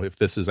I know if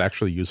this is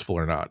actually useful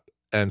or not?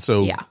 And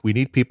so we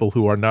need people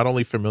who are not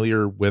only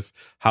familiar with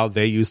how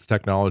they use the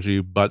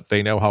technology, but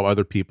they know how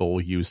other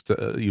people use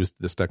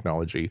this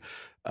technology.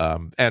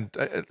 Again,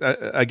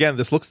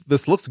 this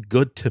looks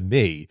good to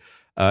me.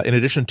 In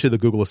addition to the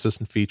Google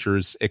Assistant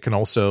features, it can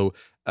also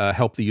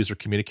help the user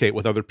communicate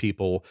with other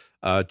people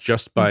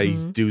just by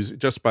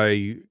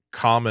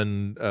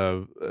common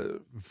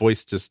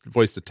voice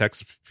to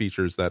text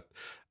features that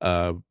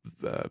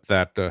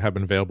have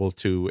been available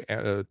to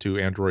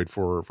Android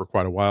for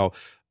quite a while.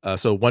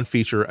 So one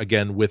feature,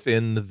 again,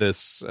 within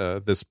this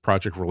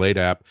Project Relate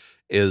app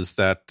is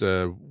that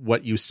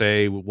what you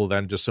say will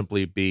then just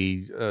simply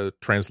be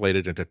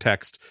translated into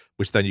text,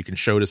 which then you can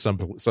show to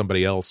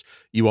somebody else.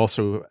 It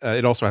also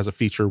has a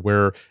feature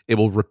where it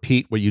will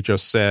repeat what you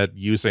just said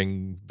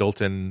using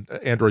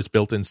Android's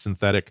built-in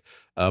synthetic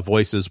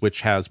voices, which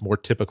has more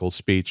typical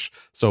speech,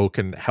 so it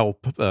can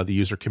help the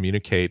user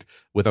communicate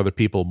with other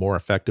people more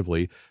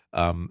effectively.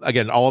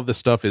 Again, all of this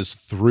stuff is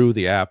through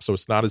the app, so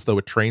it's not as though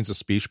it trains a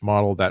speech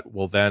model that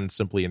will then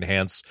simply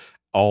enhance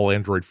all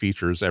Android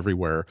features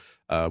everywhere.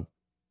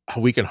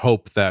 We can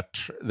hope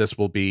that this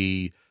will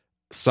be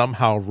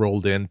somehow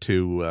rolled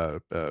into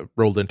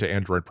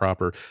Android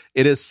proper.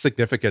 It is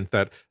significant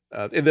that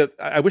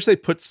I wish they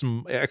put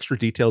some extra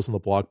details in the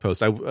blog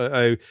post.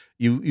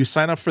 You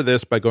sign up for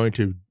this by going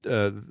to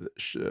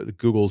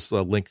Google's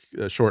link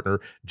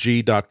shortener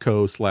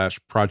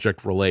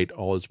g.co/Project Relate,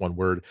 all is one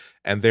word,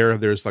 and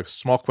there's like a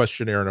small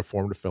questionnaire and a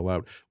form to fill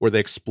out where they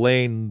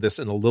explain this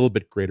in a little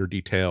bit greater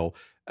detail.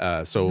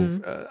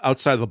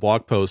 Outside of the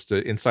blog post,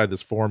 inside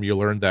this form, you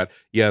learn that,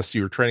 yes,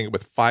 you're training it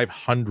with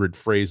 500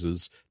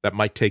 phrases that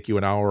might take you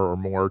an hour or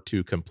more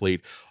to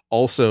complete.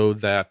 Also,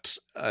 that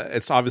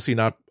it's obviously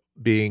not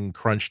being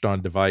crunched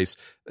on device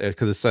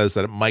because it says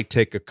that it might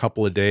take a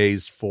couple of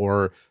days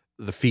for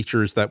the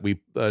features that we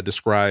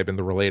describe in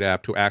the Relate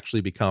app to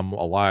actually become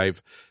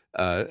alive.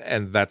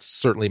 And that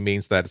certainly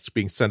means that it's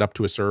being sent up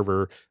to a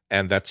server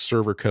and that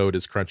server code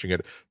is crunching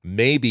it.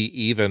 Maybe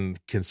even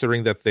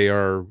considering that they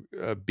are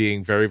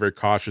being very, very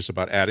cautious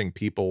about adding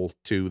people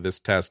to this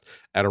test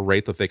at a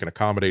rate that they can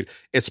accommodate,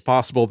 it's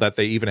possible that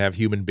they even have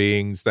human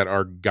beings that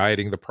are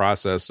guiding the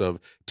process of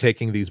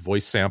taking these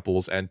voice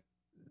samples and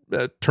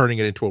turning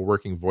it into a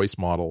working voice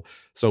model.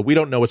 So we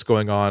don't know what's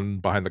going on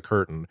behind the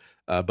curtain,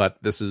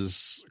 but this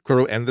is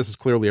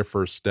clearly a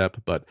first step,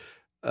 but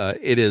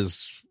it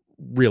is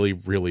really,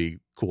 really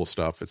cool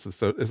stuff. It's the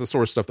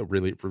sort of stuff that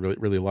really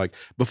like.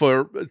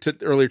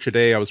 Earlier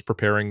today, I was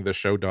preparing the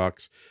show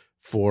docs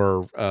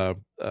for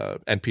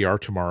NPR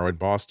tomorrow in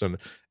Boston,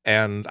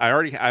 and I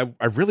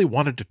really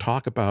wanted to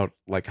talk about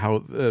like how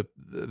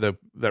that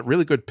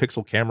really good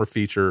Pixel camera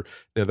feature,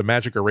 the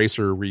magic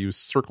eraser where you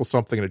circle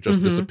something and it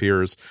just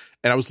disappears.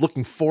 And I was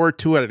looking forward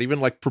to it. I even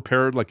like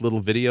prepared like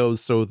little videos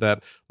so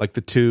that like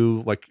the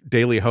two like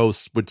daily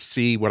hosts would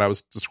see what I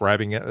was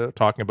describing,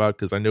 talking about,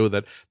 because I knew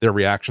that their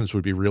reactions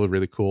would be really,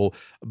 really cool.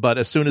 But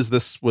as soon as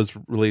this was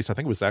released, I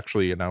think it was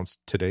actually announced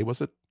today.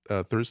 Was it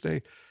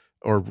Thursday?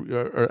 Or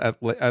at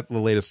the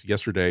latest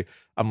yesterday,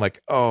 I'm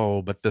like,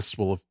 oh, but this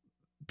will have,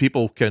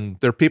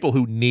 there are people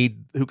who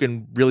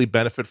can really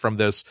benefit from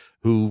this,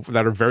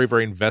 that are very,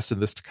 very invested in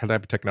this type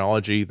of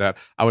technology, that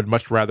I would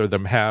much rather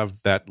them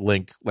have that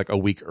link like a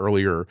week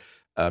earlier,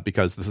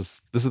 because this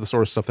is the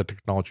sort of stuff that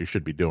technology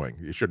should be doing.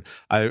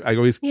 I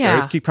always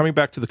keep coming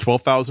back to the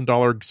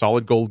 $12,000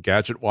 solid gold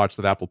gadget watch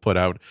that Apple put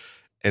out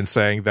and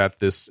saying that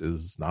this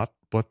is not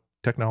what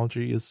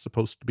technology is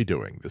supposed to be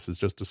doing. This is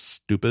just a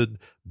stupid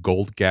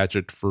gold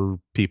gadget for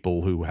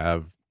people who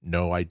have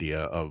no idea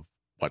of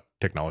what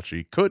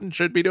technology could and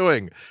should be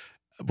doing.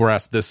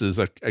 Whereas this is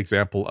an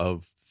example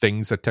of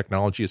things that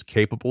technology is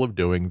capable of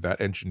doing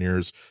that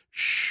engineers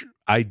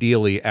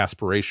ideally,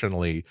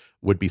 aspirationally,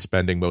 would be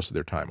spending most of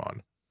their time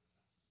on.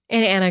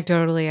 And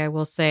anecdotally, I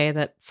will say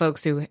that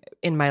folks who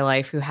in my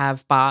life who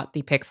have bought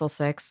the Pixel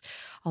 6,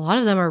 a lot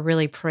of them are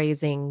really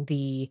praising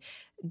the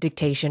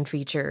dictation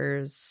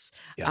features.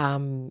 Yeah.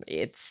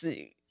 It's,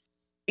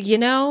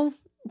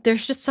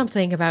 there's just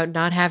something about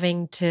not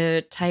having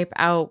to type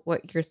out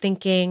what you're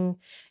thinking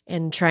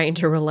and trying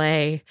to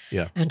relay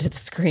onto the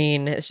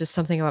screen. It's just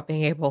something about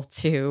being able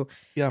to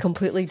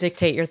completely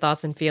dictate your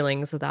thoughts and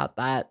feelings without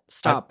that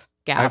stop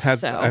gap.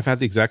 I've had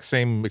the exact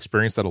same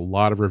experience that a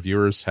lot of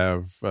reviewers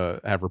have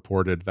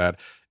reported, that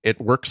it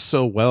works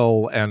so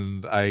well,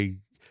 and I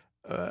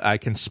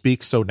can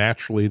speak so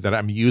naturally that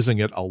I'm using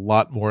it a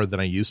lot more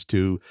than I used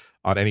to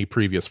on any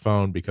previous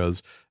phone,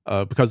 because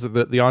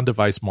the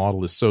on-device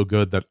model is so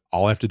good that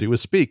all I have to do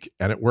is speak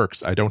and it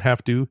works. I don't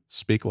have to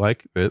speak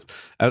like this.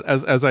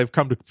 As I've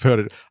come to put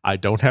it, I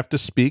don't have to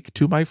speak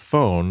to my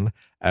phone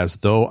as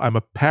though I'm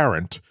a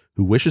parent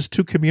who wishes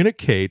to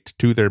communicate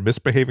to their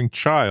misbehaving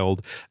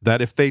child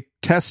that if they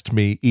test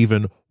me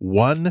even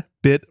one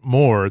bit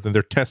more than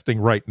they're testing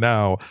right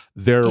now,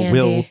 there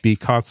will be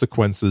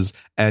consequences,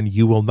 and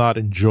you will not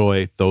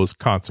enjoy those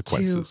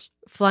consequences.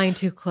 Flying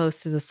too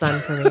close to the sun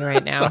for me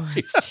right now.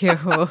 It's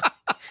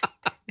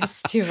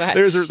too much.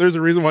 There's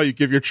a reason why you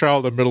give your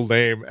child a middle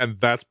name, and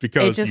that's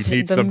because you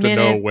need them to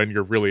know when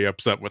you're really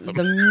upset with them.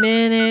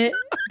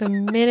 The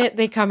minute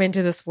they come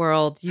into this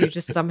world, you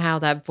just somehow,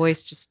 that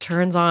voice just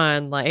turns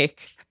on,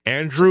 like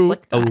Andrew,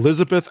 like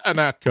Elizabeth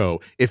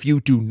Anatko. If you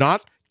do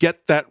not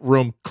get that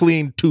room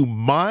clean to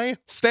my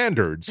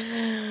standards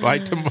by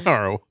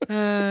tomorrow,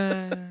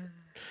 my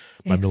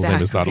middle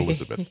name is not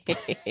Elizabeth.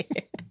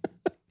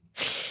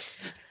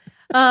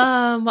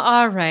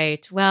 All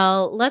right.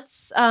 Well,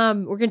 let's we're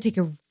going to take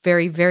a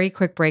very, very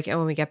quick break, and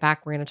when we get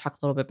back, we're going to talk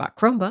a little bit about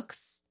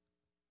Chromebooks.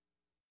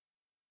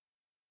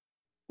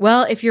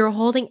 Well, if you're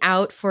holding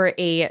out for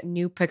a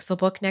new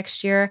Pixelbook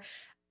next year,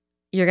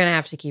 you're going to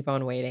have to keep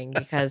on waiting,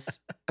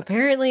 because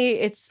apparently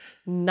it's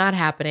not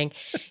happening.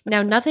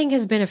 Now, nothing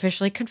has been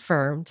officially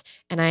confirmed,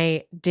 and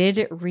I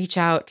did reach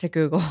out to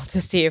Google to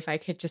see if I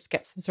could just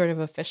get some sort of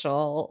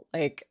official,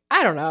 like,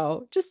 I don't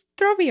know, just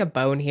throw me a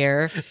bone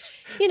here,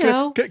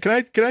 Can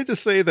I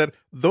just say that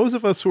those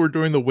of us who are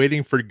doing the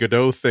waiting for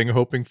Godot thing,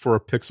 hoping for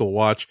a Pixel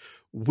Watch,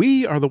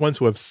 we are the ones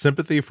who have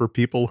sympathy for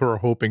people who are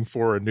hoping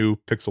for a new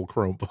Pixel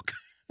Chromebook.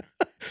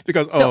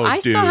 Because I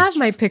still have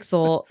my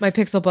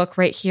Pixel Book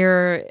right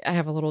here. I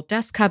have a little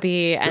desk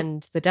cubby,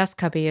 and the desk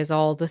cubby is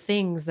all the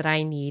things that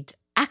I need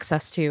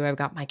access to. I've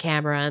got my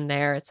camera in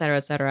there, et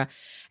cetera,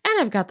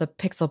 and I've got the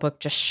Pixel Book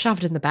just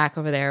shoved in the back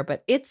over there.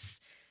 But it's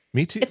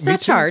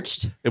not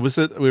charged. It was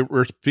we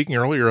were speaking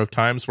earlier of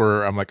times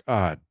where I'm like,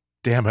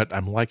 damn it,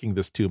 I'm liking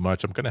this too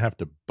much. I'm going to have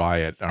to buy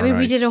it.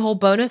 We did a whole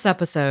bonus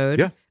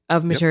episode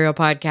of Material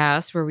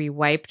Podcast where we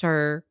wiped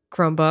our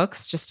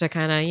Chromebooks just to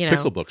kind of,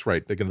 Pixel books,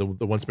 right? Again,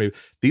 the ones maybe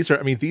these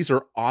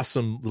are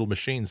awesome little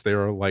machines. They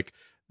are like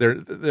they're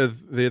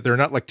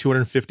not like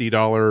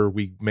 $250.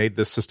 We made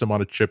this system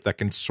on a chip that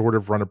can sort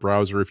of run a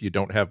browser if you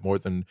don't have more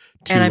than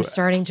two. And I'm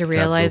starting to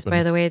realize,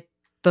 by the way,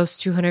 those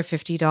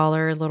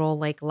 $250 little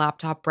like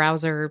laptop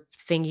browser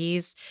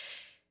thingies,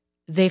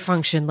 they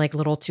function like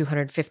little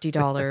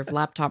 $250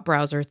 laptop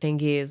browser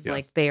thingies. Yeah.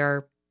 Like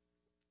they're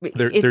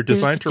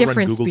designed to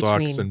run Google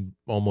Docs and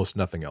almost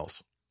nothing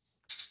else.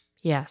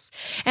 Yes.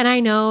 And I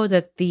know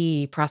that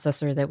the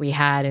processor that we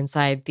had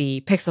inside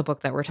the Pixelbook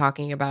that we're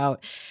talking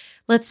about,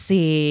 let's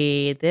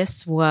see,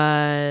 this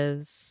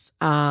was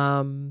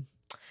 7th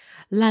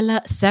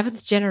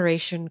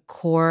generation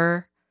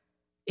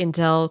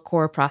Intel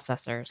Core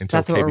processors.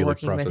 That's what we're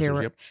working with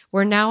here. Yep.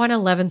 We're now on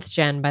 11th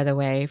gen, by the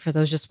way, for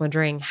those just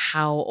wondering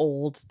how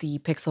old the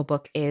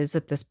Pixelbook is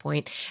at this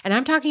point. And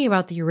I'm talking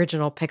about the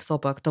original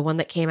Pixelbook, the one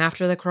that came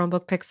after the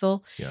Chromebook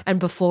Pixel and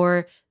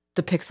before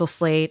the Pixel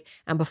Slate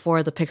and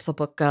before the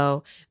Pixelbook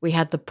Go. We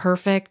had the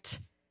perfect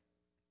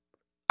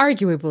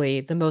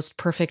arguably the most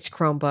perfect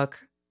Chromebook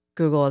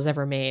Google has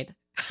ever made,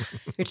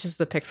 which is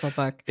the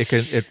Pixelbook.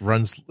 It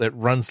runs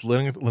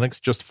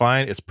Linux just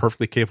fine. It's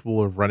perfectly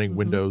capable of running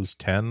Windows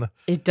 10.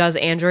 It does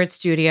Android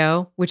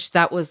Studio, which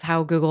that was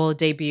how Google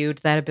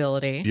debuted that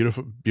ability.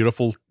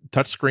 Beautiful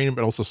touchscreen,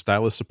 but also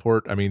stylus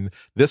support. I mean,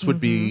 this would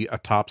be a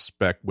top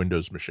spec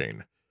Windows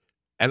machine,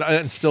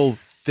 and still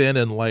thin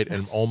and light,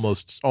 and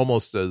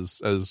almost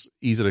as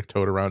easy to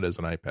tote around as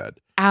an iPad.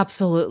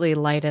 Absolutely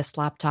lightest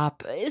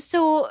laptop.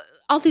 So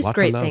all these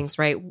great things,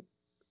 right?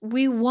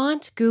 We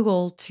want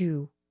Google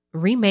to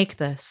remake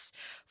this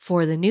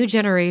for the new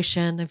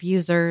generation of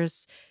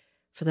users,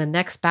 for the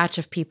next batch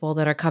of people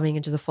that are coming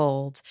into the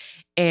fold.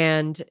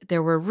 And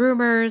there were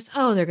rumors,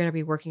 they're going to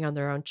be working on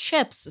their own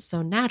chips.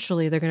 So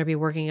naturally, they're going to be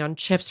working on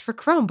chips for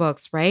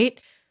Chromebooks, right?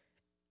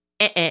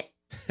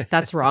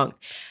 That's wrong.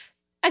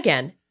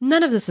 Again,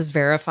 none of this is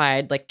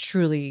verified, like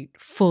truly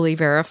fully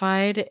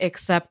verified,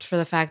 except for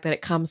the fact that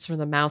it comes from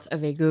the mouth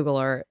of a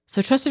Googler.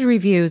 So Trusted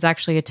Reviews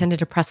actually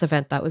attended a press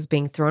event that was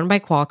being thrown by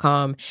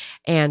Qualcomm.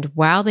 And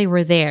while they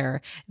were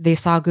there, they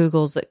saw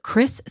Google's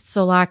Chris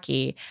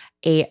Solaki,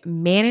 a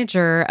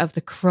manager of the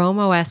Chrome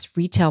OS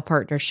retail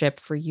partnership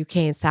for UK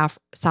and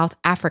South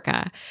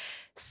Africa,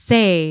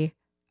 say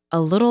a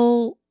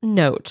little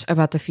note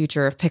about the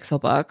future of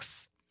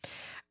Pixelbooks.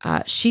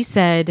 She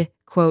said,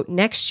 quote,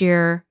 "Next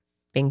year,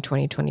 being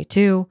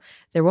 2022,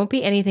 there won't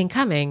be anything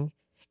coming.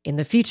 In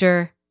the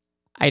future,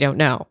 I don't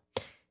know."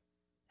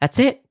 That's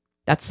it.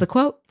 That's the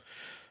quote.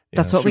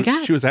 That's what we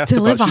got. She was asked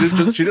about.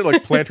 She didn't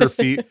like plant her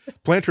feet,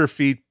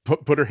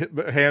 put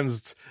her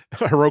hands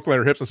heroically on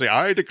her hips, and say,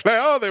 "I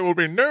declare there will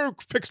be no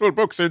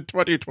Pixelbooks in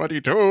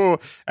 2022,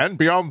 and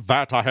beyond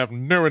that, I have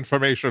no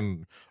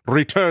information.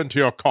 Return to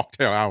your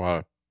cocktail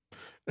hour."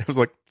 It was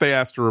like they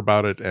asked her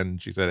about it, and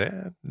she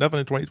said, "Nothing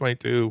in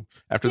 2022."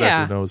 After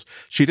that, who knows?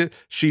 She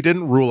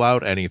didn't rule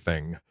out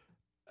anything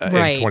in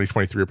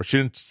 2023, but she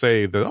didn't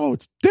say that. Oh,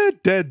 it's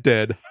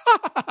dead.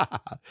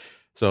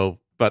 So,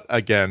 but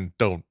again,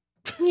 don't.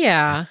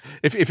 Yeah.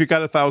 If you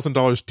got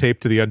 $1,000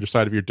 taped to the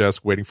underside of your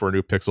desk waiting for a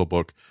new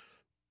Pixelbook,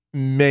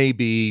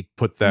 maybe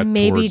put that.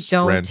 Maybe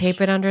don't rent.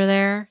 tape it under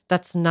there.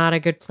 That's not a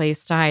good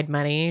place to hide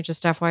money.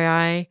 Just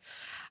FYI.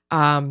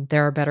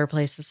 There are better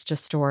places to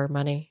store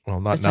money. Well,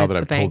 not now that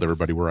I've told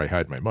everybody where I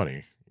hide my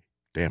money.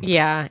 Damn it.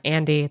 Yeah,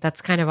 Andy,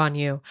 that's kind of on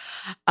you.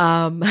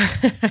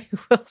 I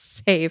will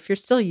say, if you're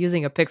still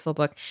using a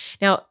Pixelbook.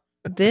 Now,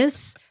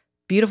 this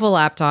beautiful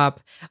laptop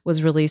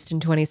was released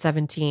in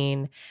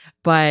 2017,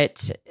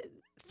 but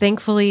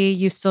thankfully,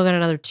 you've still got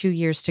another 2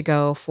 years to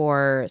go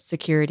for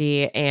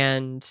security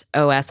and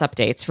OS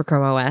updates for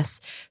Chrome OS.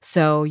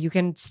 So you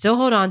can still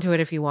hold on to it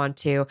if you want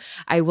to.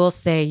 I will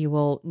say you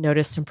will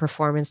notice some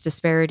performance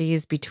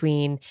disparities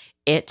between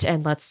it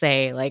and, let's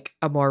say, like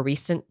a more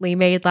recently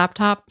made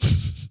laptop.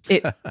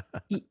 But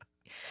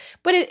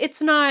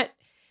it's not,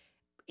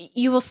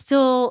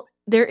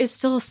 there is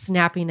still a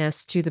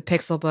snappiness to the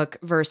Pixelbook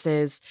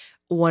versus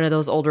one of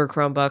those older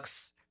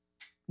Chromebooks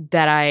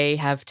that I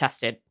have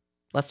tested.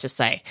 Let's just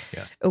say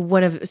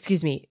one of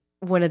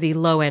the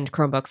low-end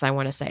Chromebooks, I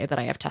want to say, that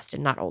I have tested,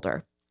 not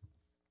older.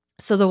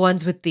 So the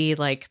ones with the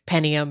like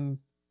Pentium,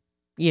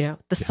 the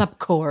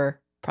subcore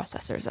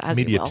processors, as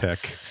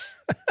MediaTek.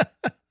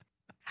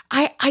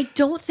 I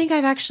don't think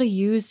I've actually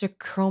used a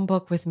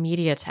Chromebook with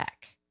MediaTek.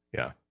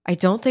 Yeah. I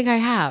don't think I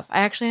have.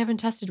 I actually haven't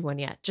tested one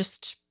yet.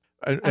 Just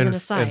as an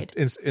aside.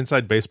 And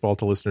inside baseball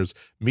to listeners,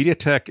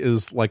 MediaTek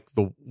is like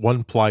the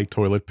one-ply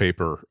toilet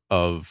paper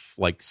of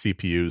like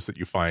CPUs that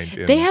you find.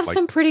 They have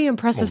some pretty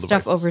impressive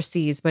stuff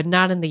overseas, but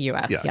not in the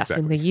US. Yes,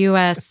 exactly. In the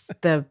US,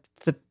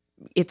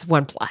 it's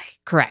one ply.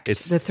 Correct. The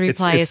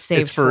 3-ply is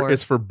saved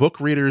it's for book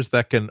readers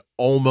that can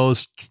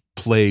almost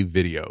play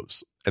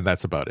videos, and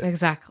that's about it.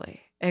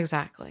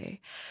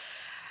 Exactly.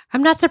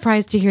 I'm not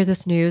surprised to hear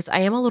this news. I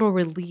am a little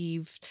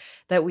relieved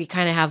that we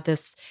kind of have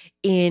this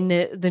in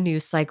the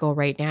news cycle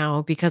right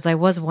now, because I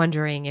was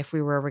wondering if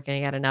we were ever going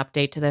to get an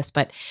update to this.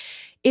 But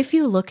if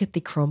you look at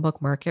the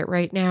Chromebook market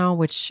right now,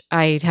 which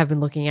I have been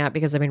looking at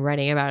because I've been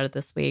writing about it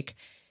this week,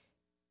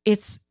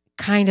 it's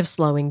kind of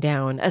slowing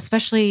down,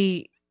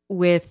 especially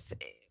with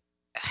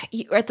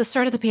at the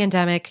start of the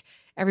pandemic,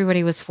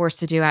 everybody was forced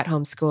to do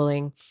at-home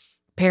schooling.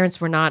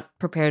 Parents were not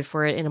prepared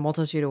for it in a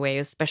multitude of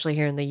ways, especially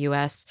here in the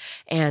US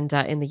and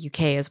in the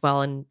UK as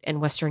well,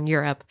 and Western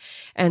Europe.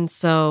 And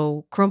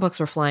so Chromebooks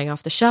were flying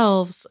off the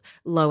shelves,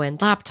 low-end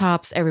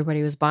laptops.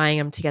 Everybody was buying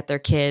them to get their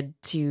kid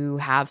to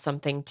have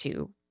something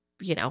to,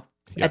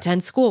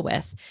 attend school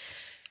with.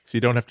 So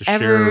you don't have to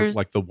share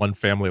like the one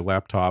family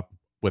laptop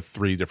with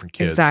 3 different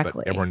kids.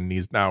 Exactly. That everyone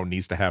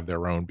needs to have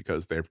their own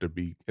because they have to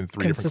be in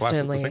 3 different classes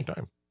at the same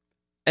time.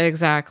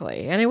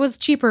 Exactly. And it was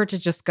cheaper to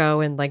just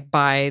go and like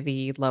buy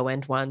the low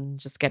end one,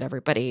 just get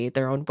everybody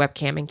their own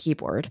webcam and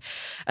keyboard,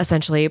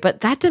 essentially.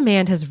 But that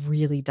demand has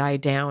really died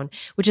down,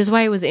 which is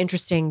why it was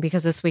interesting,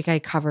 because this week I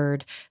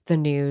covered the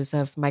news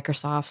of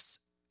Microsoft's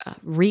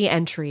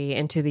re-entry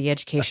into the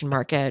education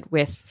market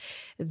with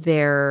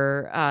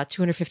their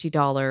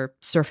 $250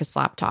 Surface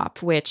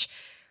laptop, which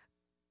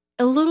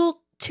a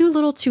little too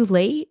little too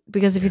late,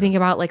 because if you think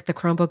about like the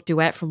Chromebook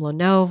Duet from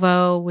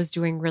Lenovo was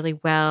doing really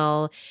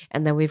well.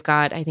 And then we've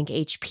got, I think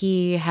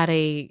HP had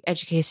a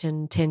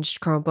education tinged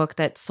Chromebook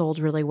that sold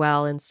really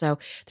well. And so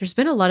there's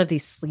been a lot of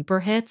these sleeper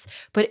hits,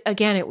 but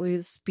again, it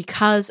was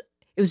because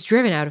it was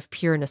driven out of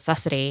pure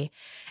necessity.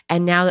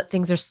 And now that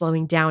things are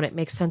slowing down, it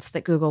makes sense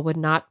that Google would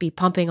not be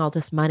pumping all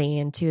this money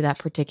into that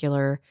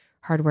particular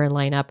hardware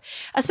lineup,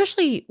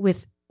 especially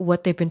with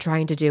what they've been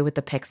trying to do with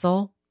the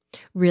Pixel.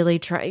 We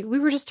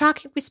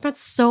spent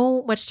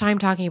so much time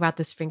talking about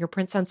this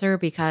fingerprint sensor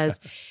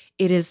because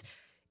it is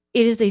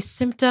a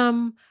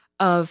symptom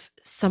of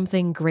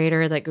something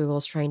greater that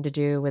Google's trying to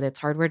do with its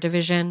hardware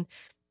division.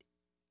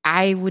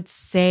 I would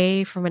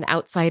say from an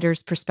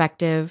outsider's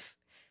perspective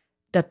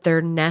that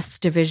their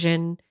Nest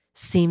division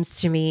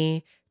seems to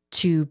me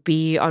to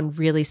be on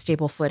really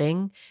stable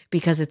footing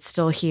because it's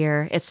still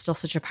here. It's still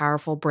such a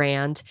powerful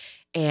brand.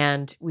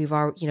 And we've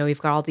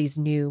got all these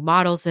new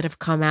models that have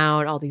come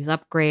out, all these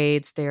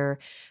upgrades. They're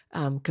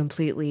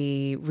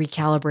completely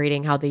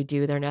recalibrating how they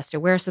do their Nest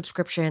Aware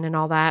subscription and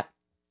all that.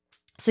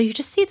 So you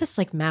just see this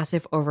like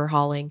massive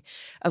overhauling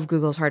of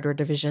Google's hardware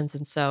divisions.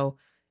 And so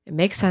it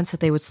makes sense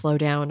that they would slow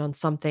down on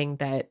something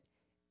that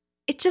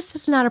it just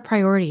is not a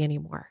priority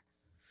anymore.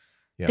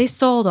 Yeah. They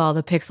sold all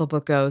the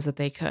Pixelbook Go's that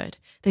they could.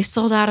 They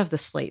sold out of the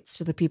slates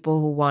to the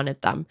people who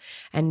wanted them.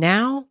 And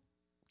now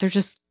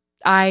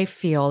I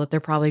feel that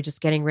they're probably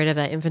just getting rid of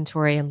that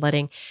inventory and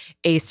letting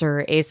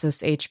Acer,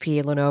 Asus,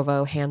 HP,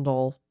 Lenovo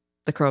handle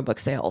the Chromebook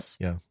sales.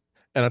 Yeah.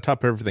 And on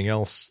top of everything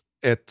else,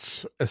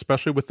 it's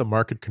especially with the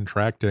market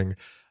contracting,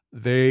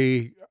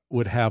 they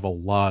would have a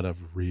lot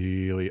of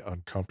really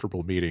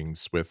uncomfortable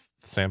meetings with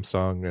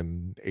Samsung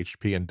and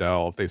HP and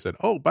Dell if they said,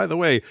 oh, by the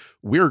way,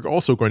 we're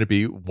also going to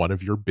be one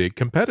of your big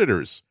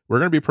competitors. We're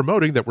going to be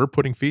promoting that we're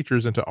putting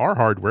features into our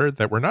hardware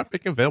that we're not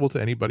making available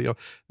to anybody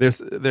else.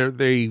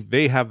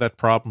 They have that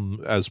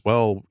problem as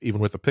well,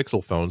 even with the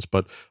Pixel phones,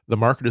 but the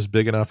market is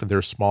big enough and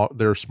they're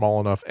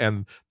small enough,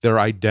 and their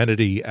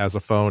identity as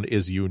a phone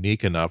is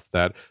unique enough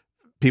that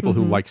people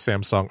who like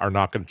Samsung are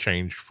not going to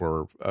change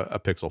for a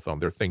Pixel phone.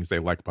 There are things they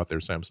like about their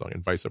Samsung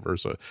and vice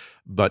versa.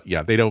 But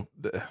yeah, there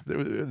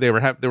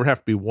would have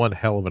to be one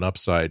hell of an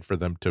upside for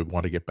them to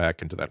want to get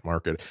back into that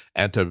market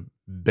and to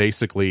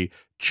basically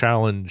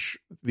challenge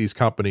these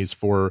companies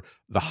for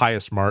the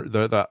highest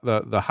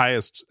the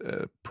highest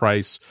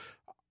price,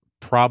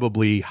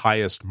 probably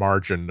highest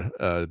margin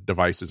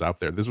devices out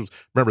there. This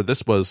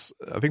was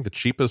I think the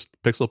cheapest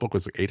Pixelbook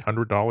was like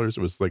 $800.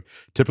 It was like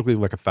typically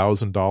like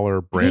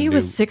 $1,000 brand. I think it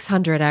was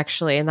 $600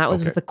 actually, and that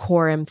was with the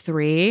Core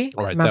M3.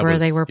 Right, remember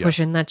they were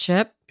pushing that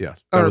chip. Yeah,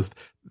 that was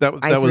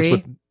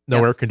with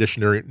no air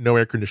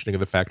conditioning of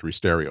the factory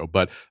stereo,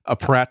 but a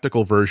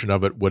practical version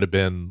of it would have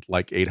been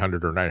like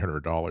 $800 or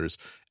 $900.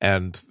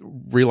 And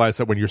realize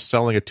that when you're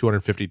selling a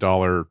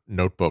 $250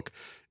 notebook,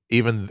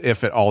 even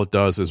if all it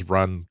does is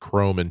run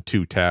Chrome in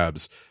 2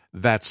 tabs,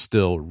 that's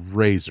still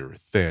razor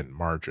thin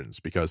margins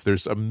because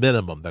there's a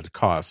minimum that it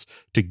costs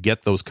to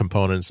get those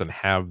components and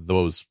have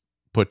those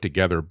put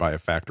together by a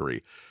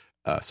factory.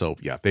 So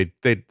yeah, they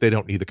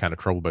don't need the kind of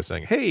trouble by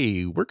saying,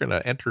 hey, we're going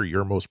to enter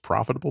your most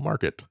profitable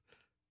market.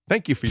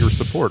 Thank you for your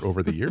support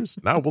over the years.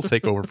 Now we'll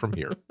take over from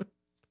here.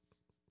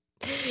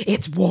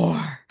 It's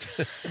war.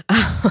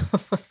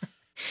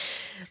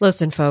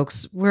 Listen,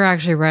 folks, we're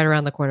actually right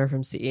around the corner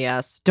from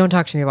CES. Don't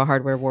talk to me about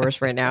hardware wars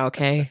right now,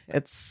 okay?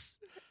 I'm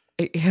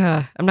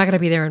not going to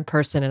be there in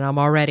person, and I'm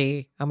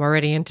already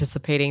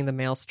anticipating the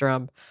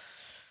maelstrom.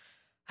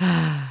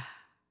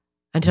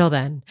 Until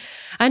then,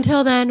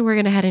 we're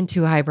going to head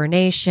into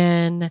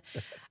hibernation.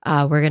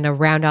 We're going to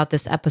round out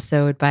this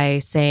episode by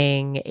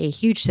saying a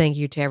huge thank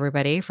you to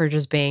everybody for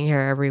just being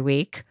here every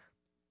week.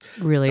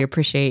 Really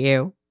appreciate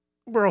you.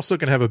 We're also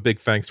going to have a big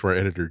thanks to our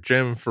editor,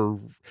 Jim, for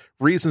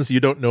reasons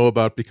you don't know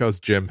about because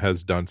Jim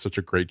has done such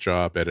a great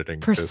job editing.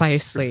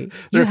 Precisely.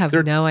 You have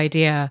no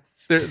idea.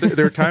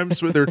 There are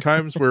times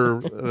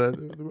where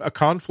a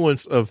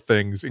confluence of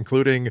things,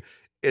 including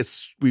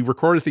we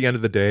record at the end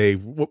of the day.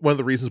 One of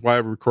the reasons why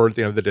we record at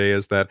the end of the day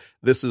is that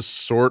this is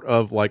sort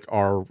of like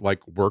our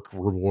work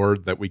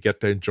reward that we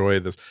get to enjoy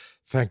this.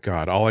 Thank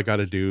God. All I got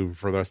to do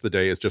for the rest of the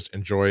day is just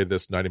enjoy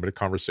this 90-minute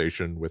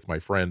conversation with my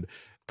friend.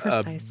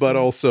 But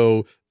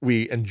also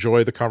we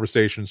enjoy the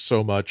conversation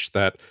so much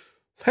that,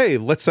 hey,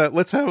 let's have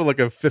like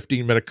a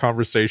 15-minute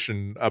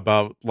conversation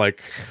about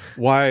like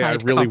why I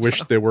really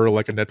wish there were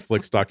like a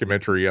Netflix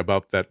documentary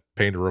about that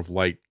painter of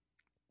light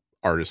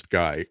artist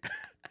guy.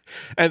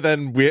 And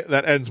then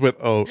that ends with,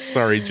 oh,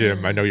 sorry,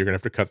 Jim, I know you're gonna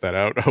have to cut that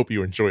out. I hope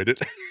you enjoyed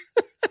it.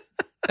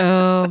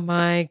 Oh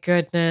my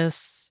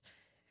goodness.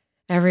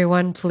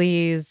 Everyone,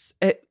 please.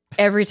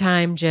 Every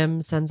time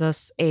Jim sends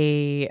us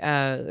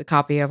a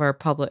copy of our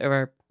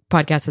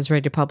podcast is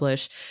ready to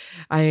publish,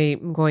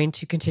 I'm going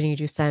to continue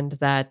to send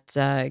that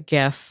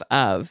GIF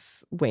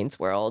of Wayne's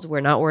World. We're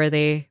not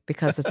worthy,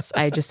 because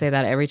I just say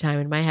that every time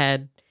in my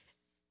head,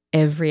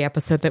 every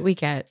episode that we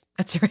get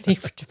that's ready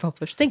to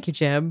publish. Thank you,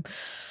 Jim.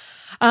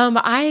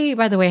 I,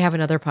 by the way, have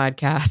another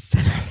podcast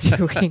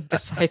doing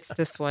besides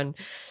this one.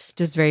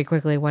 Just very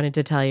quickly wanted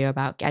to tell you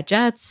about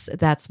Gadgets.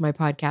 That's my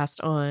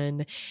podcast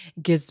on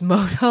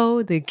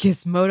Gizmodo, the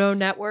Gizmodo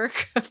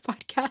network of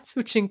podcasts,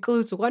 which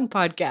includes one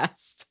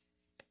podcast.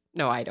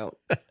 No, I don't.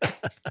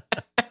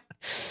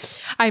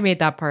 I made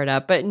that part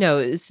up. But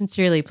no,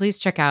 sincerely, please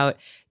check out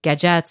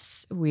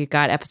Gadgets. We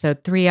got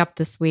episode 3 up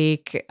this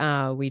week.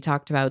 We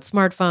talked about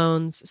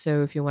smartphones.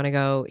 So if you want to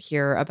go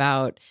hear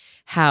about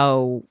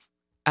how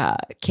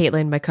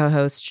Caitlin, my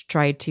co-host,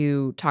 tried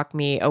to talk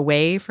me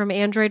away from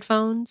Android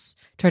phones,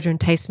 tried to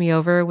entice me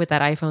over with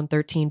that iPhone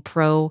 13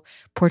 Pro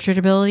portrait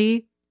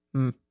ability.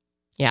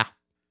 Yeah,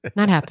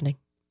 not happening.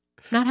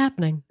 Not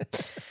happening.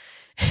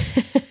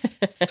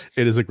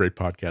 It is a great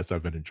podcast.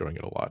 I've been enjoying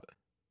it a lot.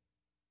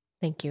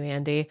 Thank you,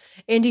 Andy.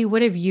 Andy,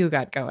 what have you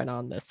got going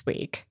on this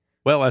week?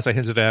 Well, as I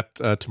hinted at,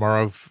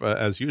 tomorrow,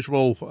 as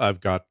usual, I've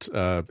got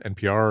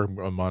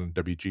NPR. I'm on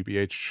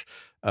WGBH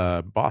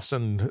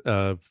Boston.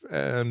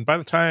 And by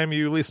the time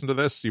you listen to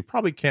this, you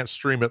probably can't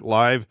stream it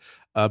live.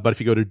 But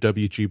if you go to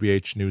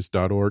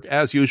WGBHnews.org,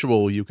 as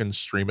usual, you can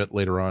stream it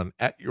later on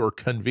at your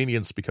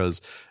convenience, because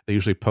they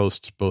usually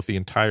post both the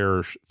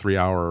entire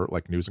 3-hour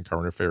like news and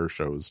current affairs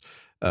shows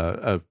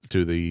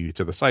to the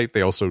site.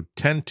 They also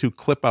tend to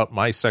clip out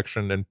my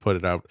section and put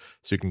it out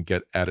so you can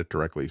get at it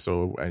directly.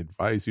 So I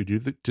advise you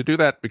to do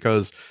that,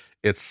 because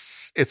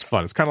it's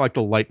fun. It's kind of like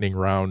the lightning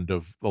round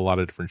of a lot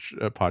of different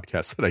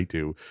podcasts that I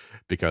do,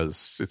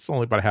 because it's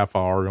only about a half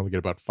hour. You only get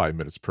about 5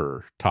 minutes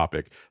per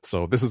topic.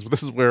 So this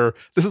is where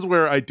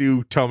I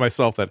do tell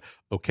myself that,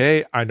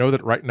 okay, I know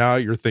that right now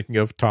you're thinking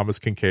of Thomas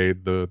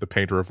Kinkade, the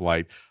painter of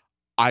light.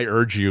 I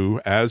urge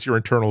you, as your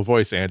internal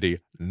voice,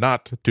 Andy,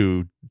 not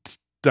to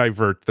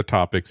divert the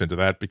topics into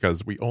that,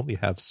 because we only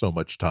have so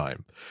much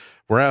time.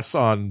 Whereas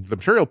on the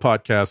Material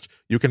podcast,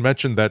 you can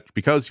mention that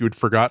because you had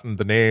forgotten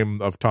the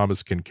name of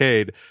Thomas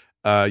Kinkade,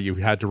 you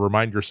had to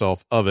remind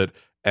yourself of it,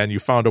 and you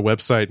found a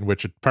website in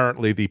which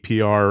apparently the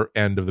PR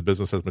end of the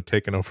business has been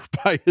taken over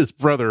by his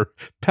brother,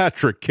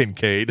 Patrick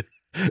Kinkade,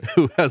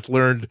 who has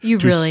learned to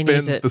really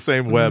spin the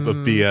same web of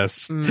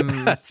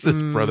BS as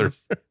his brother.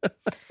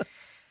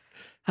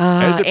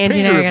 As a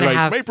Andy painter and I are of light,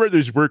 have... my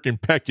brother's work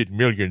impacted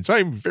millions.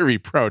 I'm very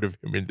proud of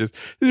him in this.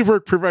 His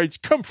work provides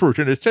comfort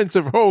and a sense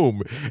of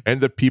home,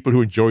 and the people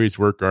who enjoy his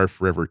work are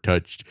forever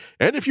touched.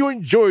 And if you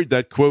enjoyed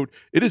that quote,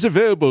 it is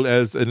available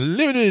as a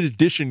limited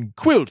edition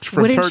quilt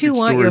from Wouldn't Target you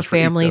want your stores for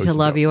family to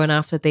love $8,000. you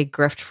enough that they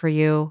grift for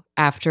you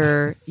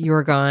after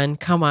you're gone?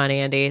 Come on,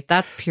 Andy.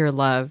 That's pure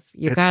love.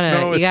 You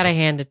gotta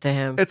hand it to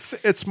him.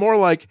 It's more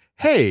like,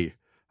 hey,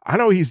 I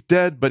know he's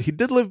dead, but he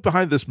did live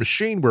behind this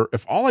machine where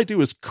if all I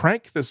do is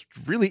crank this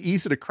really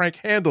easy to crank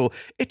handle,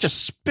 it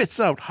just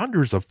spits out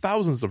hundreds of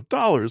thousands of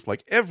dollars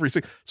like every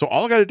single. So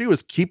all I got to do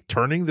is keep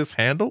turning this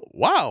handle.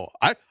 Wow,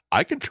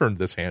 I can turn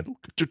this handle.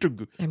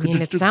 I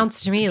mean, it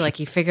sounds to me like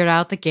he figured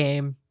out the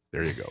game.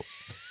 There you go.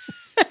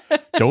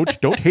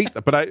 Don't hate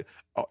that. But I,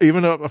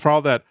 even for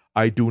all that,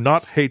 I do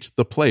not hate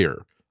the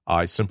player.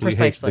 I simply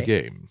hate the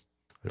game.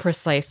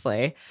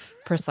 Precisely.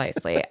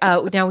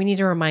 Now we need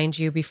to remind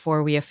you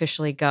before we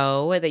officially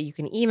go that you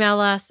can email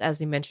us,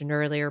 as we mentioned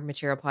earlier,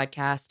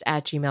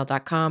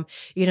 materialpodcast@gmail.com.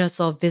 You can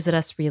also visit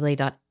us,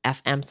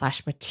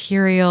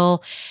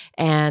 relay.fm/material.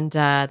 And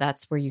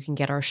that's where you can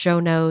get our show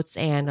notes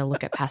and a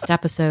look at past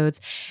episodes.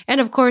 And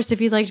of course,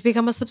 if you'd like to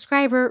become a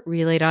subscriber,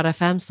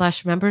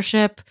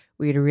 relay.fm/membership.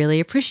 We'd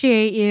really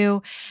appreciate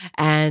you.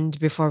 And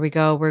before we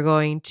go, we're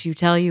going to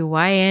tell you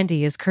why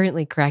Andy is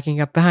currently cracking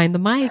up behind the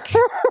mic.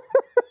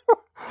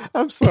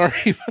 I'm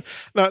sorry.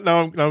 Now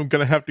I'm going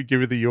to have to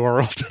give you the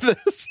URL to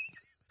this.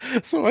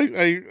 So I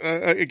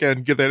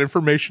again get that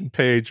information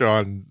page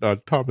on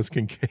Thomas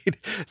Kinkade.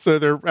 So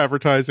they're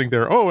advertising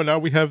there. Oh, and now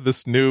we have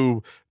this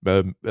new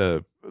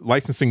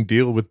licensing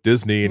deal with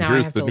Disney, and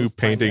here's the new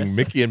painting,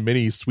 Mickey and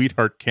Minnie's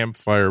Sweetheart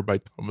Campfire by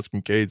Thomas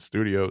Kinkade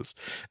Studios.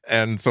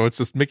 And so it's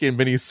just Mickey and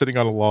Minnie sitting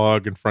on a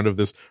log in front of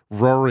this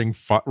roaring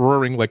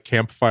like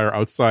campfire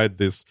outside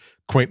this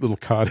quaint little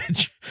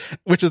cottage,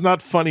 which is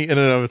not funny in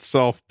and of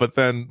itself. But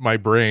then my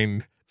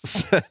brain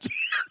said,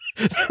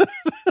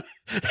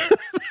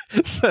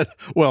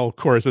 well, of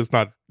course, it's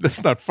not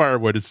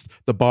firewood. It's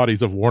the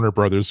bodies of Warner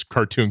Brothers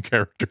cartoon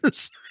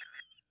characters.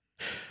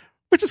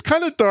 Which is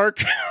kind of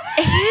dark.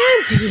 Andy.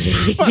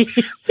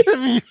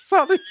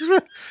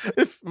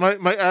 If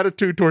my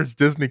attitude towards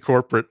Disney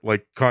corporate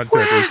like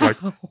content is like,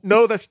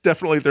 no, that's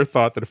definitely their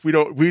thought that if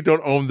we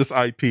don't own this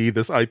IP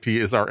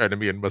is our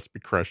enemy and must be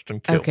crushed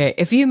and killed. Okay,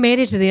 if you made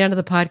it to the end of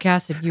the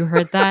podcast, if you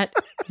heard that,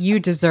 you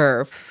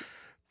deserve.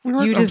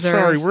 I'm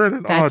sorry, we're in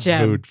an odd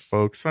mood,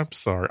 folks. I'm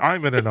sorry.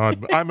 I'm an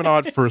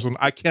odd person.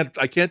 I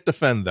can't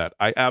defend that.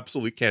 I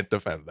absolutely can't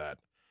defend that.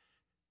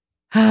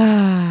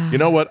 You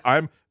know what?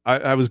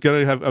 I was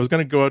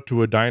gonna go out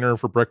to a diner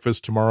for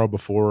breakfast tomorrow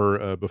before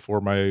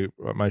my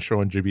show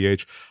on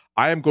GBH.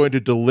 I am going to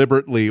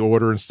deliberately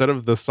order, instead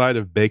of the side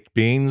of baked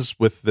beans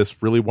with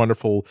this really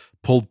wonderful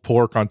pulled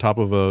pork on top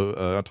of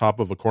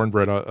a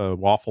cornbread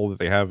waffle that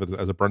they have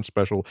as a brunch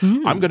special.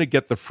 I'm going to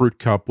get the fruit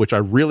cup, which I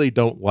really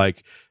don't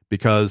like,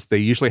 because they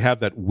usually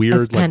have that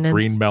weird like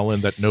green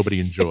melon that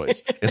nobody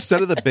enjoys.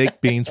 Instead of the baked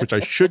beans, which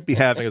I should be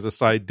having as a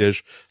side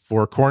dish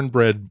for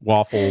cornbread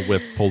waffle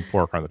with pulled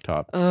pork on the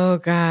top. Oh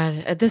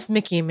God. This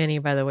Mickey and Minnie,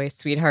 by the way,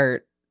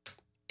 sweetheart,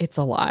 it's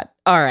a lot.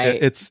 All right.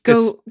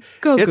 Go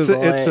Google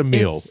it's a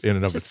meal in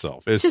and of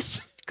itself. It's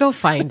just go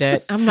find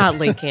it. I'm not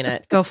linking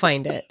it. Go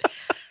find it.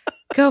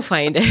 Go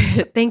find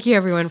it. Thank you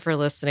everyone for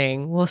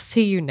listening. We'll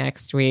see you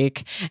next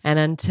week. And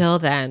until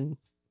then,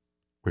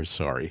 we're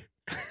sorry.